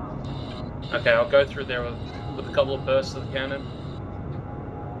 Okay, I'll go through there with a couple of bursts of the cannon.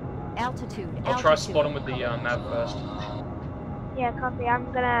 Altitude. I'll try to spot him with the map first. Yeah, copy.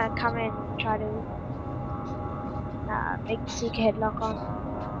 I'm gonna come in and try to make the seeker head lock on.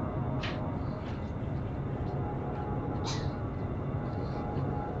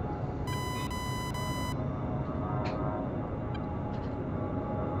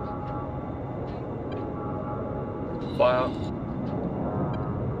 Fire.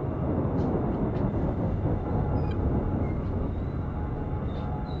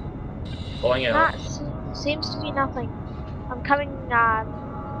 Pulling out. Seems to be nothing. I'm coming, yeah,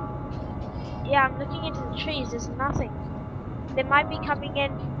 I'm looking into the trees, there's nothing. They might be coming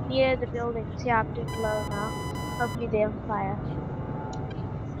in near the buildings. Yeah, I'm doing low now. Hopefully they'll fire.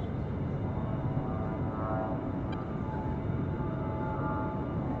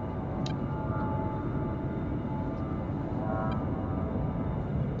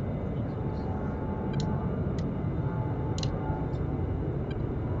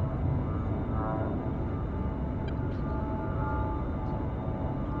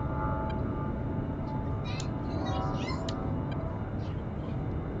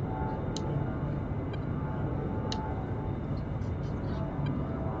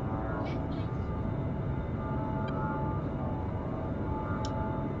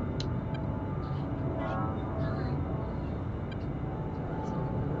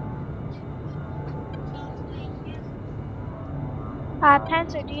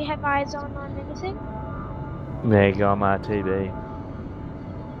 Panzer, do you have eyes on anything? There you go, I'm RTB.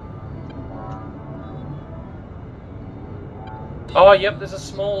 Oh, yep. There's a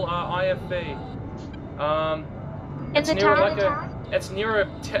small IFV. It's the near town? it's near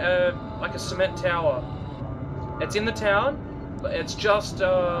like a cement tower. It's in the town, but it's just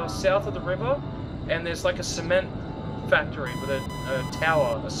south of the river, and there's like a cement factory with a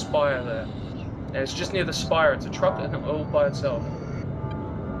tower, a spire there. And it's just near the spire. It's a truck all by itself.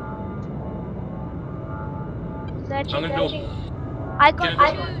 Searching, I'm gonna searching. I got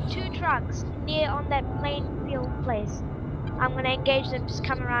Gonna two trucks near on that plain field place. I'm gonna engage them, just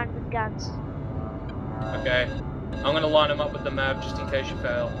come around with guns. Okay. I'm gonna line them up with the map just in case you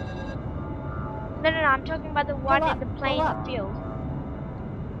fail. No, I'm talking about the one in the plain field.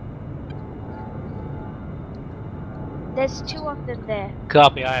 There's two of them there.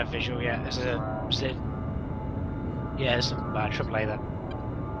 Copy, I have visual, yeah. There's some AAA there.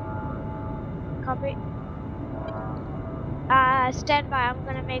 Copy. Stand by, I'm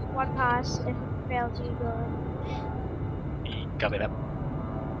gonna make one pass. If it fails, you go in. Copy that.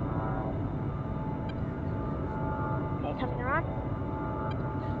 Okay, coming around.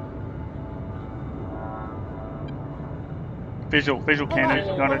 Visual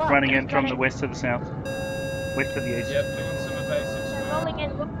cannon. Got it running in from the west to the south. West to the east. Yep, doing some evasives. Rolling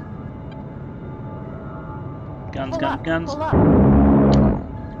in. Guns.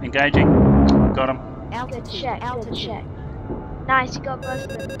 Engaging. Got him. Good check. Nice, you got both of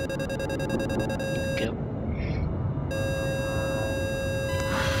them. Good.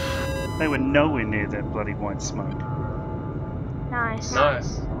 They were nowhere near that bloody white smoke. Nice.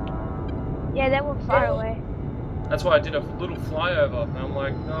 Yeah, they were far away. That's why I did a little flyover. And I'm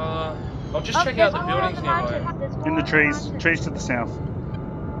like, I'll just check out the buildings nearby. In the trees to the south.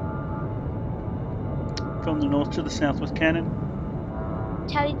 From the north to the south with cannon.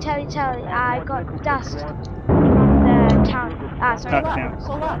 Tally. I got dust from the town. Sorry.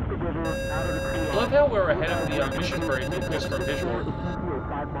 Pull up. I love how we're ahead of the mission brief just from visual.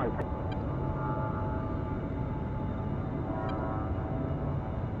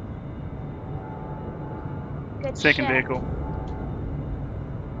 Good Second shit. vehicle.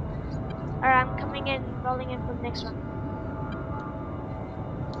 Alright, I'm coming in, rolling in for the next one.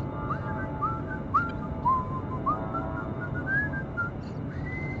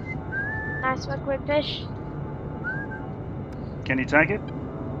 Nice work, quick fish. Can you take it?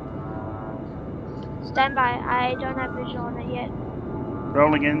 Stand by, I don't have visual on it yet.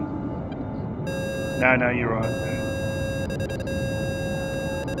 Rolling in. No, you're right.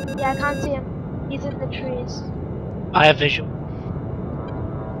 Yeah, I can't see him. He's in the trees. I have visual.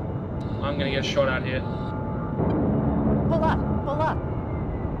 I'm gonna get shot at here. Pull up.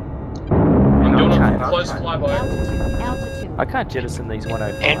 I'm doing a close flyby. Altitude. I can't jettison these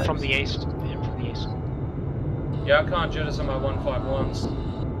 105s. And from the east. Yeah, I can't jettison my 151s.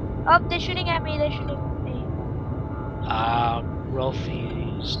 Oh, they're shooting at me.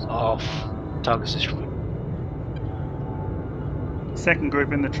 Rolfie's off. Target's destroyed. Second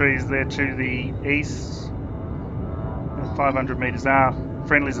group in the trees there to the east. 500 meters.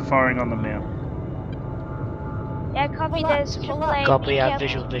 Friendlies are firing on them now. Yeah, copy, there's AAA. Copy, I have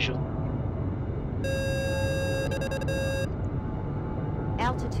visual.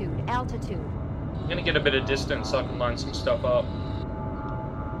 Altitude. I'm gonna get a bit of distance so I can line some stuff up.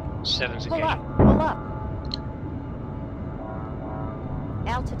 7's Pull engaged. up.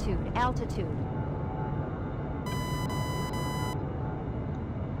 Altitude.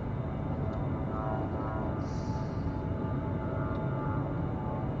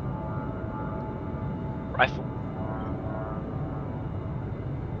 Rifle.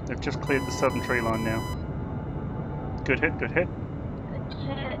 They've just cleared the southern tree line now. Good hit. Good hit.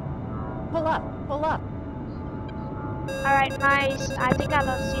 Pull up. Alright, nice. I think I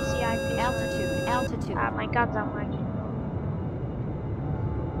lost CCIP. Altitude. My guns aren't working.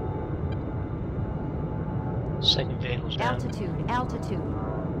 Second vehicle's down. Altitude.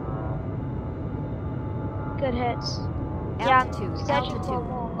 Good hits. Altitude. Yeah, I'm searching for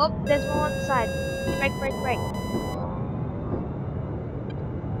more. Oh, there's more on the side. Break.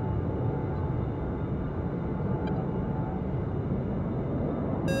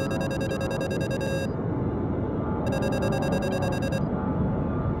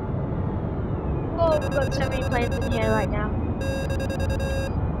 Oh, we've got so many planes in here right now.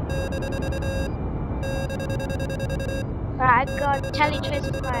 Alright, I got tally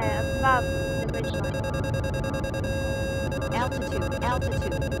tracer fire above the ridgeline. Altitude.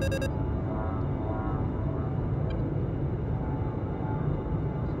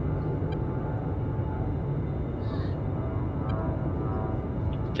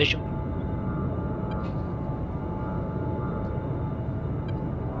 visual.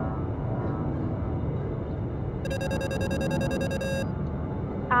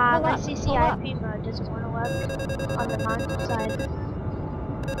 My CCIP mode doesn't want to work on the mountain side.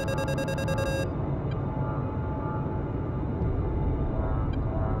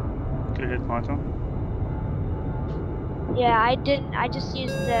 Good hit, Python. Yeah, I didn't. I just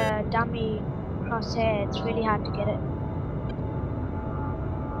used the dummy crosshair. It's really hard to get it.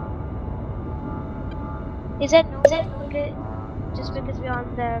 Is it normal just because we're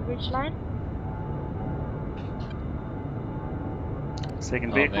on the ridge line?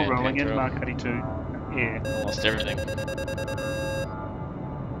 Second vehicle man, rolling in, intro. Mark 82. Yeah. Almost everything.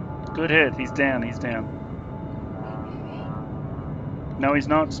 Good hit, he's down, he's down. No, he's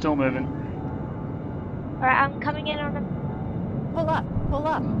not, still moving. Alright, I'm coming in on him. Pull up, pull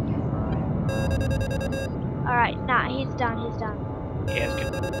up. Alright, nah, he's done, he's done. Yeah, it's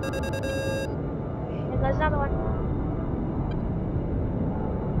good. There goes another one.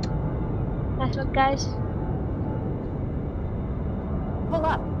 Nice one, guys. Pull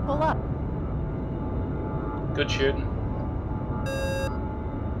up, pull up. Good shooting.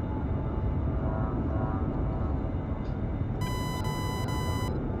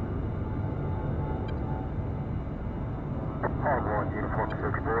 Convoy uniform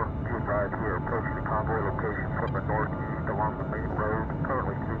 64, be advised we are approaching the convoy location from the northeast along the main road,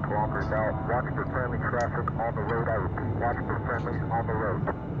 currently 2 kilometers out. Watch for friendly traffic on the road. I repeat, watch for friendlies on the road.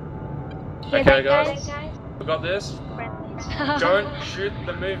 Okay, guys, we got this. Friendlies. Don't shoot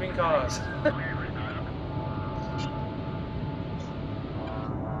the moving cars.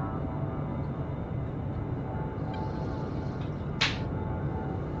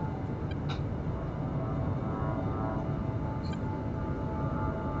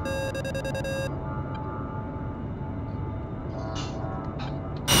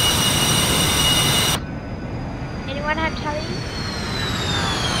 Anyone have tally?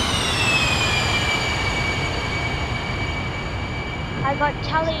 I got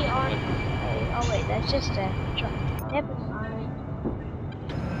tally on. Oh wait, that's just a truck. Never mind.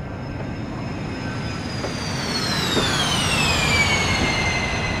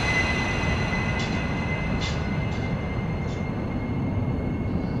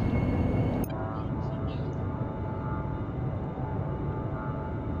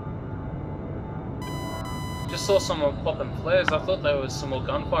 Just saw someone popping flares. I thought there was some more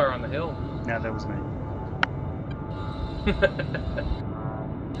gunfire on the hill. No, that was me.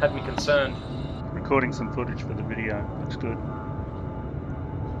 Had me concerned. Recording some footage for the video, looks good.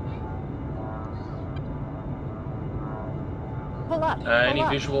 Pull up. Any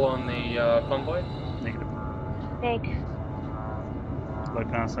visual on the convoy? Negative. Big. Low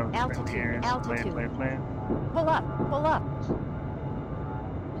pass over Altitude, friendly areas. altitude. Flare. Pull up, pull up.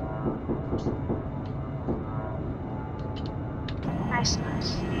 Nice,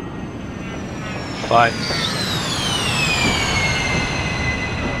 nice. Fights.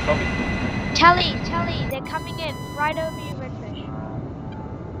 Copy. Tally, they're coming in right over you, Redfish.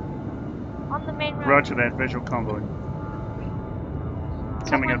 On the main road. Roger that, visual convoy.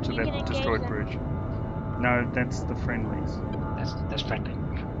 Coming Someone, up to you can that engage destroyed them. bridge. No, that's the friendlies. That's friendly.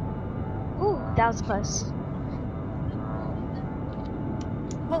 Ooh, that was close.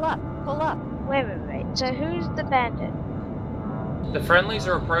 Pull up, pull up. Wait. So who's the bandit? The friendlies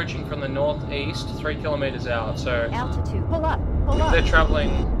are approaching from the northeast, 3 kilometers out. So Altitude. Pull up, pull if up. they're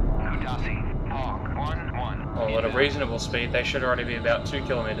traveling Hawk 1-1. at a reasonable speed, they should already be about 2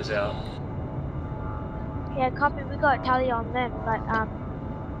 kilometers out. Yeah, copy. We got tally on them, but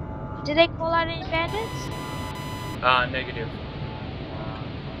did they call out any bandits? Negative.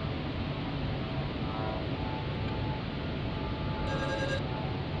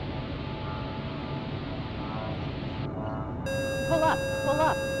 Pull up, pull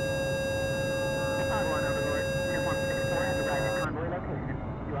up. Convoy Overlord, uniform 64 has arrived at convoy location.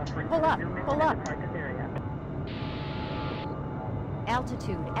 You are free Pull to up, resume pull mission up. and depart this area.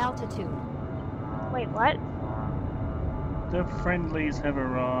 Altitude, altitude. Wait, what? The friendlies have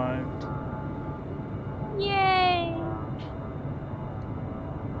arrived. Yay!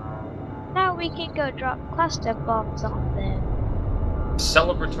 Now we can go drop cluster bombs on them.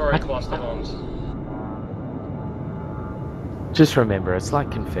 Celebratory cluster bombs. Just remember, it's like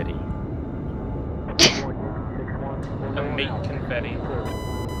confetti. A meat confetti.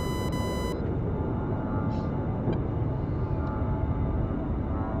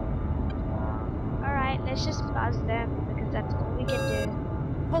 Alright, let's just buzz them because that's all we can do.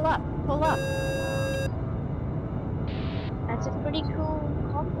 Pull up, pull up. That's a pretty cool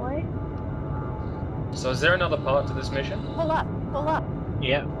convoy. So is there another part to this mission? Pull up, pull up.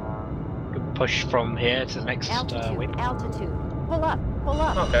 Yeah. Good push from here to the next Altitude, waypoint. altitude. Pull up, pull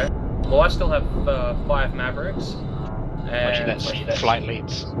up. Okay. Well, I still have 5 Mavericks. Actually, And that's flight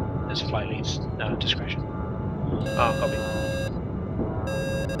leads. There's flight leads discretion. Ah, copy.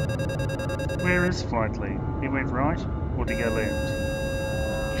 Where is flight lead? He went right, or did he go left?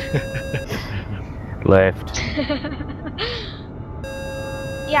 Left.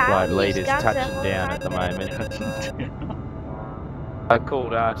 Yeah, I Flight only lead use is guns the touching whole down time at the then. moment. I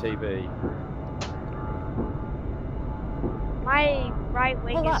called RTB. My right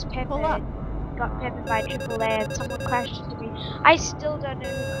wing Pull is up, peppered. pull up. Got peppered by AAA and someone crashed into me. I still don't know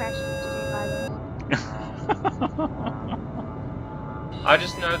who crashed into me, by the way. I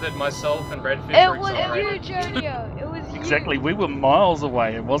just know that myself and Redfish It are was exonerated. you, Jonio. It was you. Exactly, we were miles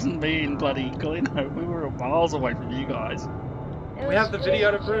away. It wasn't me and bloody Gleno. We were miles away from you guys. We have the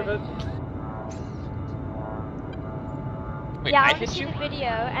video to prove it. Wait, Yeah, I I want to hit see you? the video,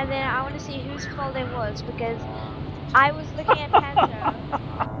 and then I want to see whose fault it was, because I was looking at Panto, I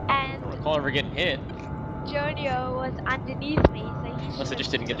don't and recall ever getting hit. Jonio was underneath me, so he Unless I should've- just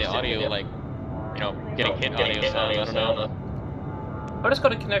didn't get the audio, like, you know, getting hit audio sounds, I don't know. I just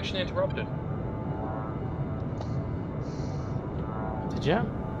got a connection interrupted. Did you?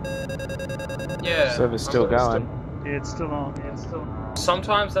 Yeah. Server's still going. Yeah, it's still on. Yeah, it's still on.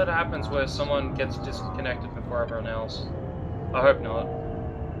 Sometimes that happens where someone gets disconnected before everyone else. I hope not.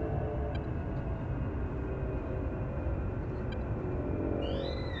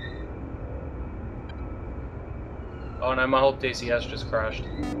 Oh no, my whole DCS just crashed.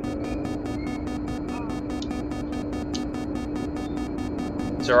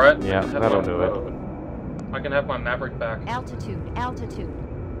 It's alright? Yeah, that'll do it. I can have my Maverick back. Altitude, altitude.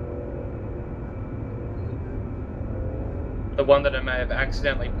 The one that I may have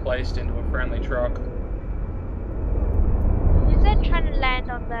accidentally placed into a friendly truck. Who's that trying to land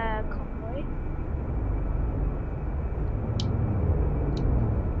on the convoy?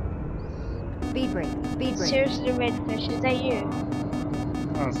 Speed break, speed break. Seriously, Redfish, is that you?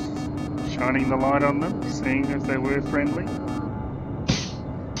 I was shining the light on them, seeing if they were friendly.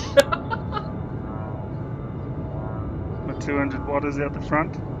 My 200 watters out the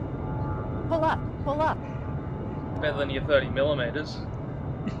front. Pull up, pull up. Better than your 30mm.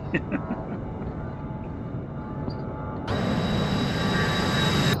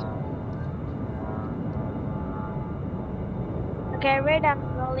 Okay, Red, I'm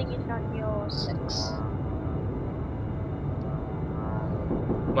rolling in on your 6.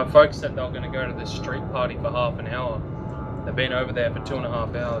 My folks said they were going to go to this street party for half an hour. They've been over there for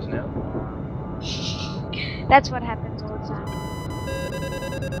 2.5 hours now. That's what happens all the time.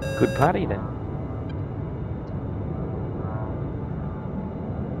 Good party then.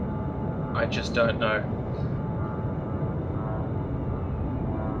 I just don't know.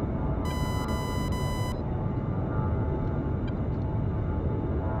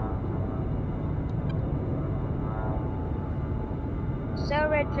 So,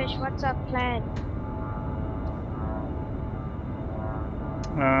 Redfish, what's our plan?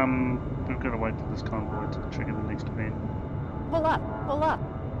 We've got to wait for this convoy to trigger the next event. Pull up, pull up.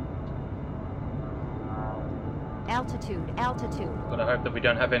 Altitude, altitude. But I hope that we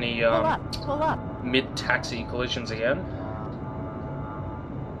don't have any Pull up. mid-taxi collisions again.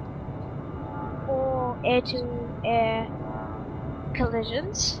 Or air-to-air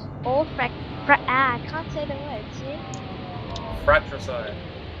collisions? Or I can't say the word, see? Fratricide.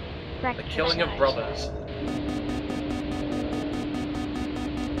 The killing of Fratricide. brothers.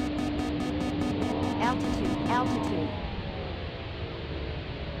 Altitude, altitude.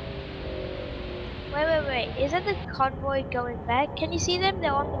 Wait. Isn't the convoy going back? Can you see them?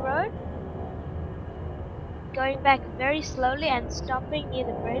 They're on the road. Going back very slowly and stopping near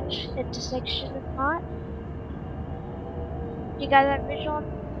the bridge intersection part. You got that visual?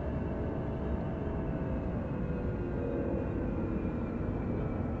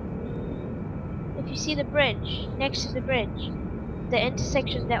 If you see the bridge, next to the bridge, the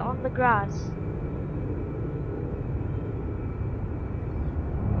intersection, they're on the grass.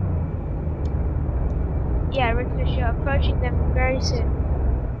 Yeah, Redfish, you're approaching them very soon.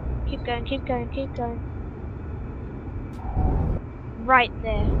 Keep going. Right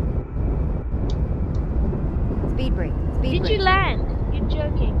there. Speed break, speed Did break. you land? You're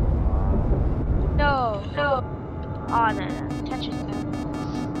joking. No. Oh, no. Touch it now.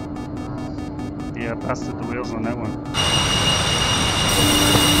 Yeah, I busted the wheels on that one.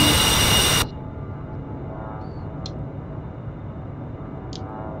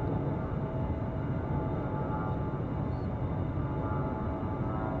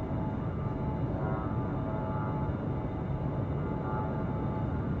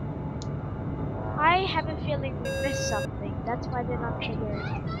 have a feeling we missed something. That's why they're not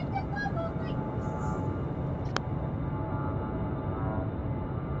triggering.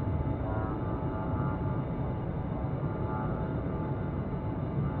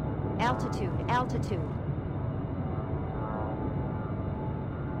 Altitude, altitude.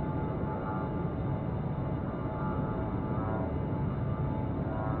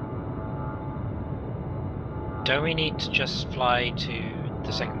 Don't we need to just fly to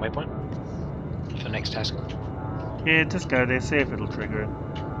the second waypoint for next task? Yeah, just go there, see if it'll trigger it.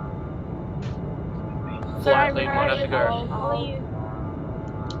 Flight lead might have to go. I'll follow you.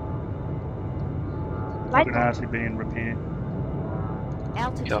 Good RTB in repair.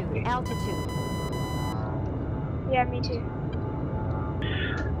 Altitude, altitude. Yeah, me too.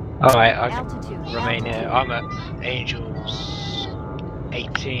 Alright, I can Altitude, remain here. altitude. I'm at Angels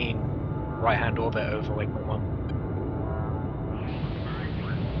 18, right hand orbit over waypoint 1.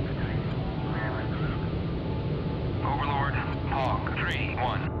 Overlord, Hawk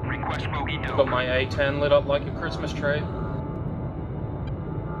 3-1. Request bogey Got dope. my A10 lit up like a Christmas tree.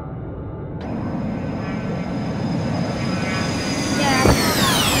 Yeah.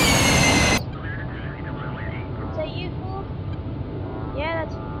 Is that you, fool? Yeah,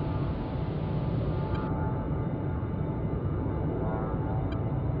 that's.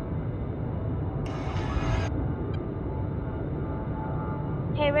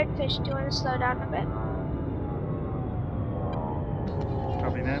 Hey, Redfish, do you want to slow down a bit?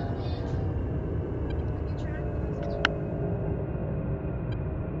 Copy that.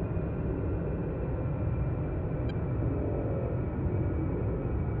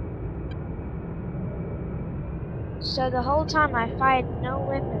 So the whole time I fired no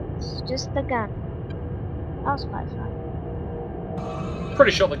weapons, just the gun. That was quite fun.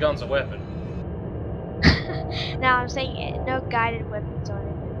 Pretty sure the gun's a weapon. Now I'm saying no guided weapons or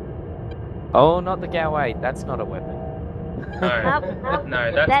anything. Oh, not the Galway. That's not a weapon. No, Nope.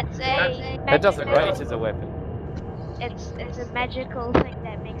 no, that's a That doesn't magical- rate as a weapon. It's a magical thing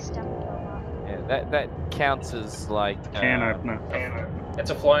that makes stuff go up. Yeah, that counts as like. Can opener. It's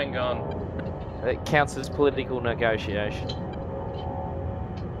a flying gun. It counts as political negotiation.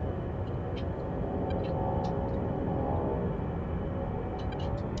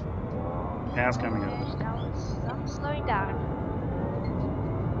 How's coming up? I'm slowing down.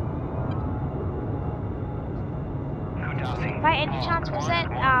 By any chance, was that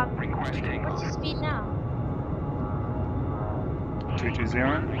what's the speed now? 220. Oh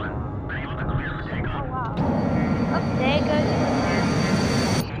wow. Oh, there goes.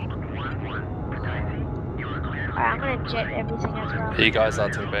 Alright, I'm gonna jet everything as well. Are you guys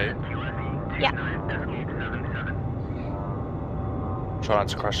RTB? Yeah. Try not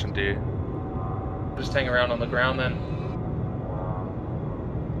to crash into you. Just hang around on the ground then.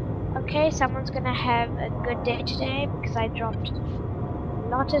 Okay, someone's gonna have a good day today because I dropped a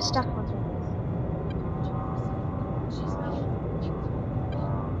lot of stuff on them.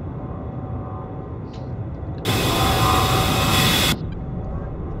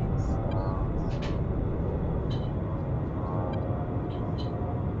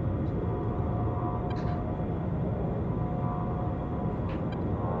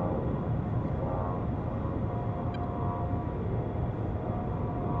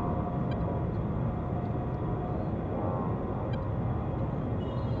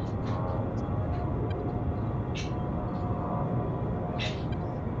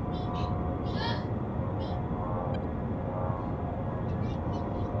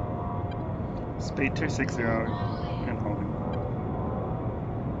 Speed 260 and holding.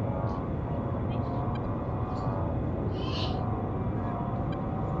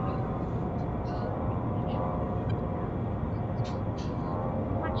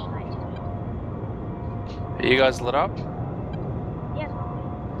 Much lighter. Are you guys lit up? Yeah.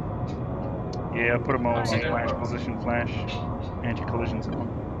 Yeah, I put them all on Okay. flash, position flash, anti-collisions on.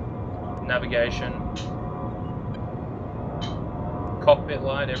 Navigation. Cockpit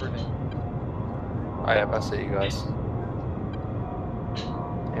light, everything. I have, I see you guys.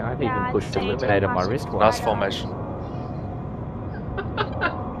 Yeah, I've Yeah, even I'd pushed say eliminate on my to wristwatch. Nice formation.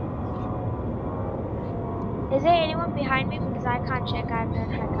 Is there anyone behind me? Because I can't check, I have no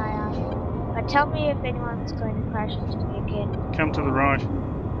track IR. But tell me if anyone's going to crash into me again. Come to the right.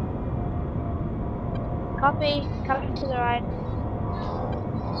 Copy, coming to the right.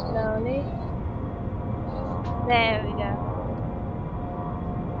 Slowly. There we go.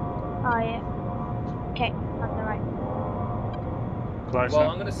 Oh yeah. Okay, on the right. Closer. Well,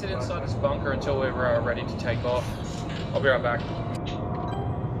 I'm going to sit inside this bunker until we're ready to take off. I'll be right back.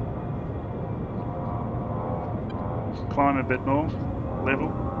 Climb a bit more. Level.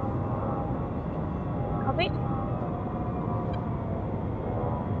 Copy.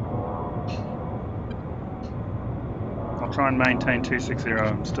 I'll try and maintain 260.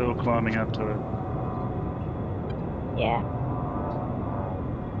 I'm still climbing up to it. Yeah.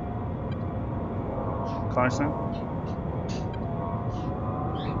 Closer.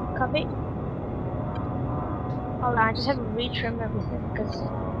 Copy. Hold on, I just have to retrim everything because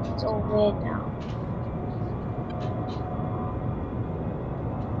it's all weird now.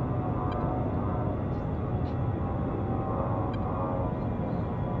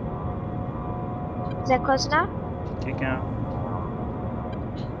 Is that close enough? Keep going.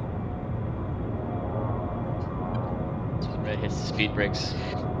 Red hits the speed brakes.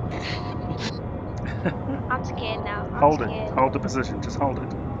 I'm scared now. I'm Hold scared. it. Hold the position. Just hold it.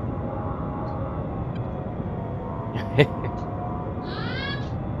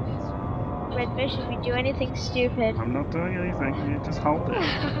 Redfish, if you do anything stupid. I'm not doing anything. You just hold it.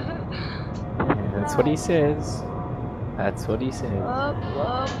 That's what he says. That's what he says. Whoop,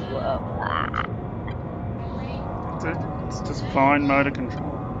 whoop, whoop. Ah. That's it. It's just fine motor control.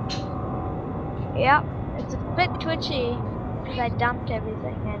 Yep, it's a bit twitchy because I dumped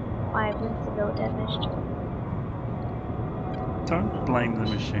everything and my wings are all damaged. Don't blame the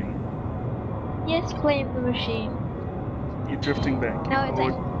machine. Yes, blame the machine. You're drifting back. No, it's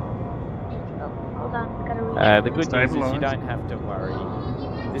Forward. like... Oh, hold on, gotta reach. The good news is Stabilise. you don't have to worry.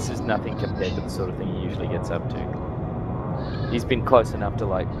 This is nothing compared to the sort of thing he usually gets up to. He's been close enough to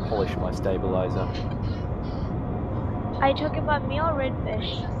like polish my stabilizer. Are you talking about me or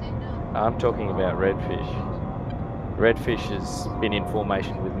Redfish? I'm talking about Redfish. Redfish has been in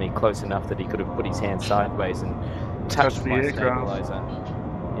formation with me close enough that he could have put his hand sideways and touched Touch the my aircraft. stabilizer.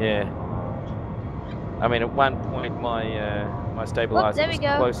 Yeah. I mean, at one point my my stabilizer there we was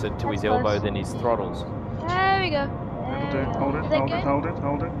go. closer to That's his elbow close. than his throttles. There we go. That'll There do. we go. Hold it. Is that Hold good? it. Hold it.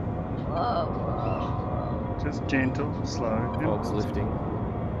 Hold it. Whoa, whoa. Just gentle, slow. Fog's lifting.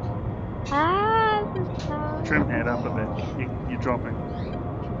 Ah, this is so... Trim head up a bit. You're dropping.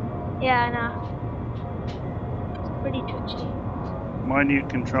 Yeah, I know. It's pretty twitchy. Minute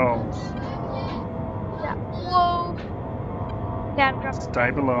controls. Yeah. Whoa. Okay, I'm dropping.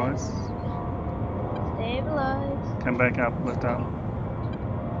 Stabilize. Stabilize. Come back up. Lift up.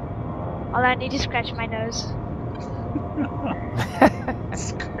 All I need is scratch my nose.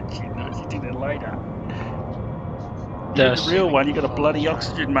 Scratch your nose. You did it later. The You're the real one. You got a bloody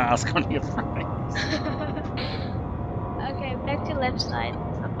oxygen mask on your face. Okay, back to left side.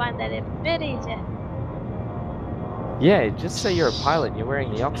 I find that a bit easier. Yeah, just say you're a pilot and you're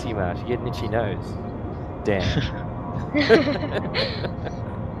wearing the oxy mask. You get an itchy nose. Damn.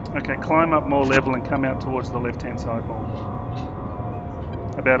 Okay, climb up more level and come out towards the left-hand side more.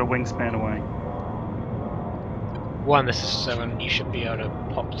 About a wingspan away. 1, this is 7. You should be able to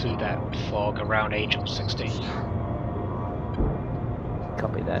pop through that fog around Angel 16.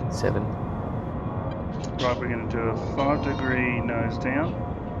 Copy that. 7. Right, we're going to do a 5-degree nose down.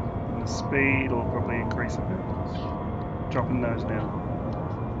 And the speed will probably increase a bit. Dropping nose down.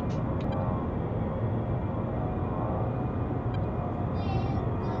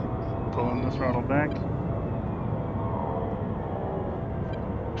 Pulling the throttle back.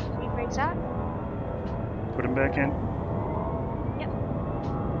 Speed brakes out. Put him back in. Yep.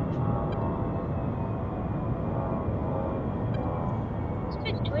 It's a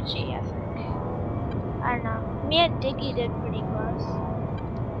bit twitchy, I think. I don't know. Me and Diggy did pretty close.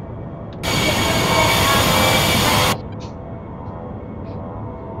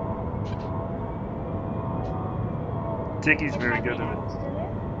 Dickie's very good at it.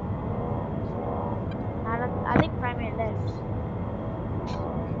 I think primary left.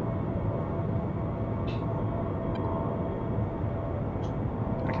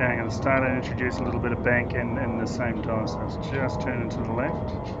 Okay, I'm going to start and introduce a little bit of bank in the same time, so it's just turning to the left.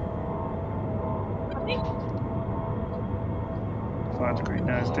 Copy. 5-degree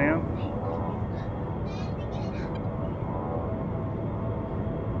nose down.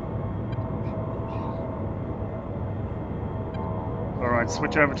 Alright,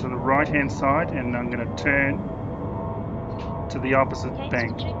 switch over to the right hand side and I'm going to turn to the opposite Okay,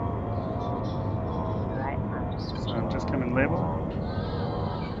 bank. switching. Alright, I'm just So switching. I'm just coming level.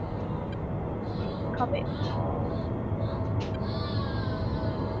 Copy.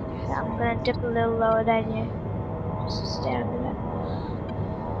 Yeah, I'm gonna dip a little lower than you. Just to stay under that.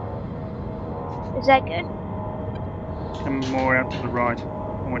 Is that good? Come more out to the right.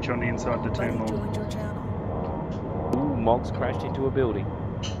 I want you on the inside of the turn more. Ooh, Mog's crashed into a building.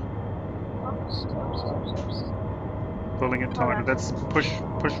 Oops. Pulling it tighter. That's push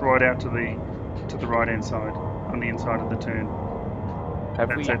right out to the right hand side on the inside of the turn. Have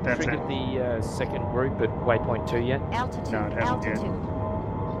That's we it, that's triggered the second group at waypoint 2 yet? Altitude, No, it hasn't yet. altitude.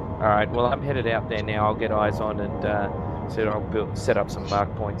 Alright, well I'm headed out there now. I'll get eyes on and I'll set up some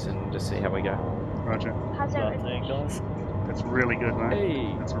mark points and just see how we go. Roger. How's Good that? afternoon, guys. That's really good, mate.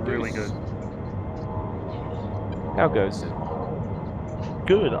 Hey, That's really Goose. good. How goes it?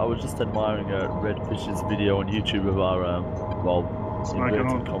 Good. I was just admiring Redfish's video on YouTube of our, Smoking inverted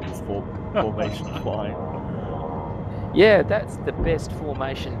on. commas formation flying. Yeah, that's the best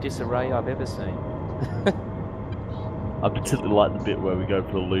formation disarray I've ever seen. I particularly like the bit where we go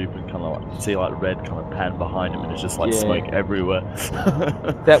for a loop and kind of like see like Red kind of pan behind him and it's just like Yeah. smoke everywhere.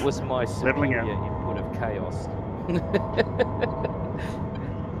 That was my Leveling superior out. input of chaos.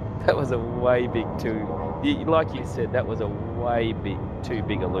 That was a way big too. Like you said, that was a way too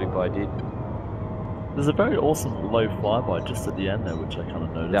big a loop I did. There's a very awesome low flyby just at the end there, which I kind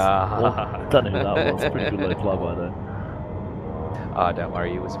of noticed. Ah. Don't know who that was. Pretty good low flyby though. Ah, don't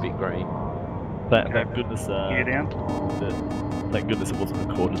worry, it was a bit green. Thank goodness. Gear down. Thank goodness it wasn't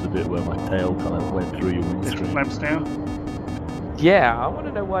recorded the bit where my tail kind of went through your windscreen. Flaps down. Yeah, I want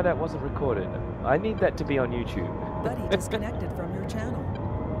to know why that wasn't recorded. I need that to be on YouTube. Buddy disconnected from your channel.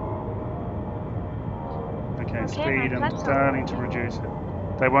 Okay, Okay, speed. my I'm flaps starting to reduce it.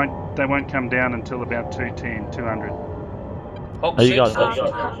 They won't come down until about 210, 200. Oh, Are you guys? Copy.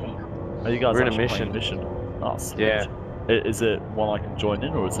 Are you guys We're in a actually mission. playing mission? Oh, sweet. Yeah. Is it one I can join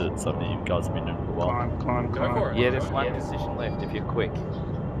in, or is it something you guys have been doing for a while? Climb. Go for it. Yeah, there's one position left if you're quick.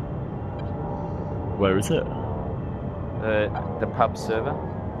 Where is it? The pub server.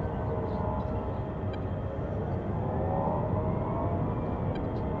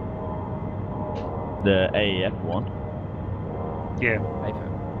 The AEF one. Yeah.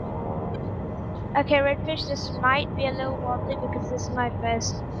 Okay, Redfish, this might be a little wobbly because this is my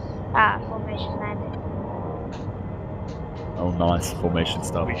first formation landing. Oh, nice formation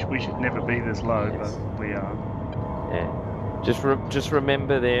stuff. We should never be this low, but we are. Yeah. Just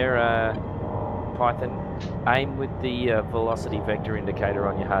remember there, Python. Aim with the velocity vector indicator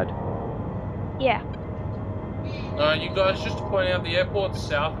on your HUD. Yeah. You guys, just to point out, the airport's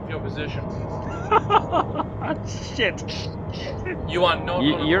south of your position. Shit. You are not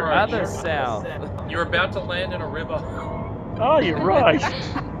on a You're approach. other south. You're about to land in a river. Oh, you're right.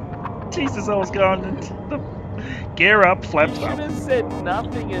 Jesus, I was going into the gear up, flaps You should up. have said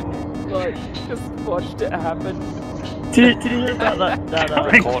nothing and like just watched it happen. Did you hear about that?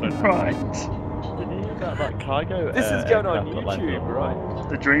 Right. Did you hear about that cargo? This is going on aircraft that landed YouTube, right?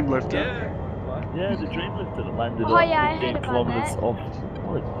 The dream lifter. Yeah. Yeah, the Dreamlifter that landed Oh, yeah, I 15 heard about kilometers that. off.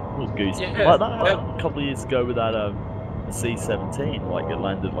 What a goose. Yeah, Like that happened yeah. a couple of years ago with that C-17. Like it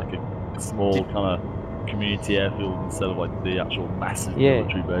landed like a small kind of community airfield instead of like the actual massive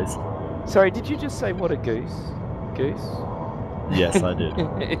military base. Sorry, did you just say what a goose? Goose? Yes, I did.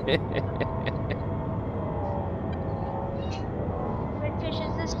 Redfish,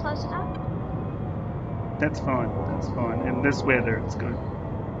 is this close enough? That's fine. That's fine. In this weather, it's good.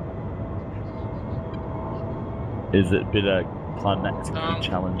 Is it a bit climactically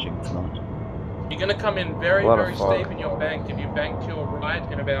challenging tonight? You're going to come in very, What a very fog. steep in your bank. If you bank to your right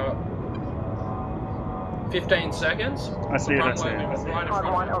in about 15 seconds, I see it, I see runway it. will be right in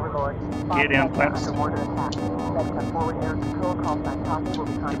front of you. Overlord. Gear down, flaps. Underwater attack. Vetka forward air control call sign copy will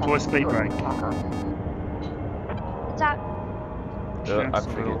be contacted. Deploy speed brake. What's up? I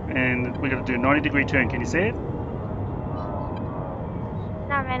figured. And we're going to do a 90-degree turn. Can you see it?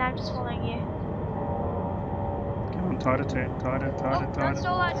 Nah, man, I'm just following you. Come on, tighter turn. Tighter. Don't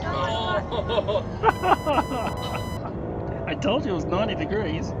stall out, don't I told you it was 90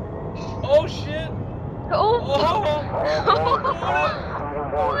 degrees. Oh shit! Oh!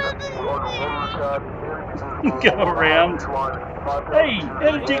 Go around. Hey,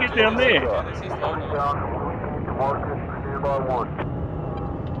 how did you get down there?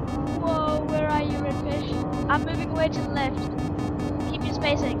 Whoa, where are you, Redfish? I'm moving away to the left. Keep your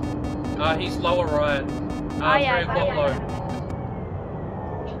spacing. He's lower right. Oh, yeah, 3 o'clock low.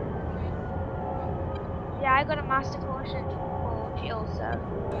 Yeah, I got a master caution for fuel, so.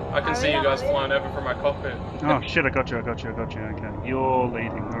 I can see you guys flying over from my cockpit. Oh shit, I got you. Okay. You're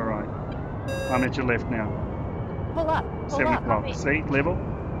leading, alright. I'm at your left now. Pull up. 7 o'clock. See, level.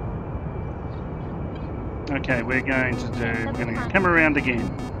 Okay, we're going to come around again.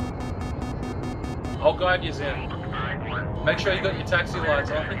 I'll guide you in. Make sure you got your taxi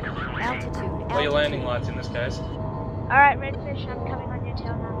lights on. Altitude. Or your landing lights in this case. Alright, Redfish, I'm coming on your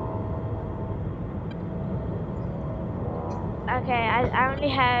tail now. Okay, I only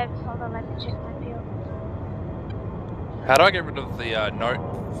have. Hold on, let me check my fuel. How do I get rid of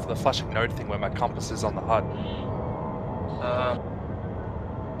the flashing note thing where my compass is on the HUD?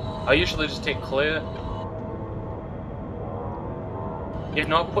 I usually just hit clear. If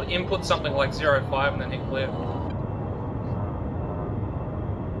not, input something like 05 and then hit clear.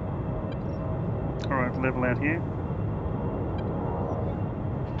 Alright, level out here.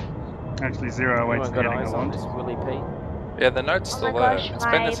 Actually, 08's the heading I want. Willy P? Yeah, the note's still there. It's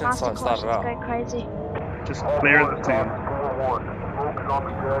been there since I started up. Going crazy. Just clear of the town.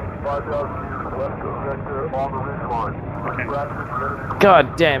 Okay.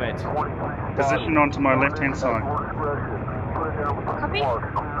 God damn it! Position onto my left-hand side. Copy.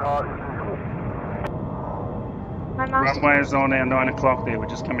 My master Runway is on our 9 o'clock there. We're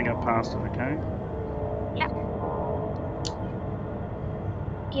just coming up past it, okay? Yep.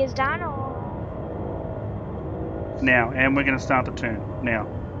 Gears down or? Now, and we're going to start the turn. Now.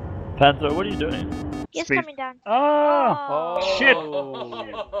 Panther, what are you doing? Gears Speed. coming down. Oh! Shit!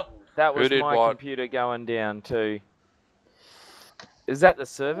 That was Who did my what? computer going down too. Is that the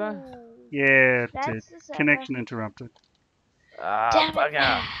server? Yeah, it That's did. the server. Connection interrupted. Ah, Damn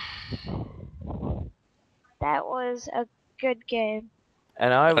bugger. That was a good game.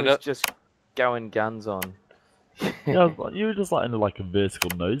 And I was know- just going guns on. Yeah, you were just like in like a vertical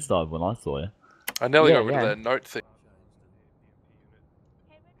nosedive when I saw you. I nearly Yeah, got rid yeah. of that note thing.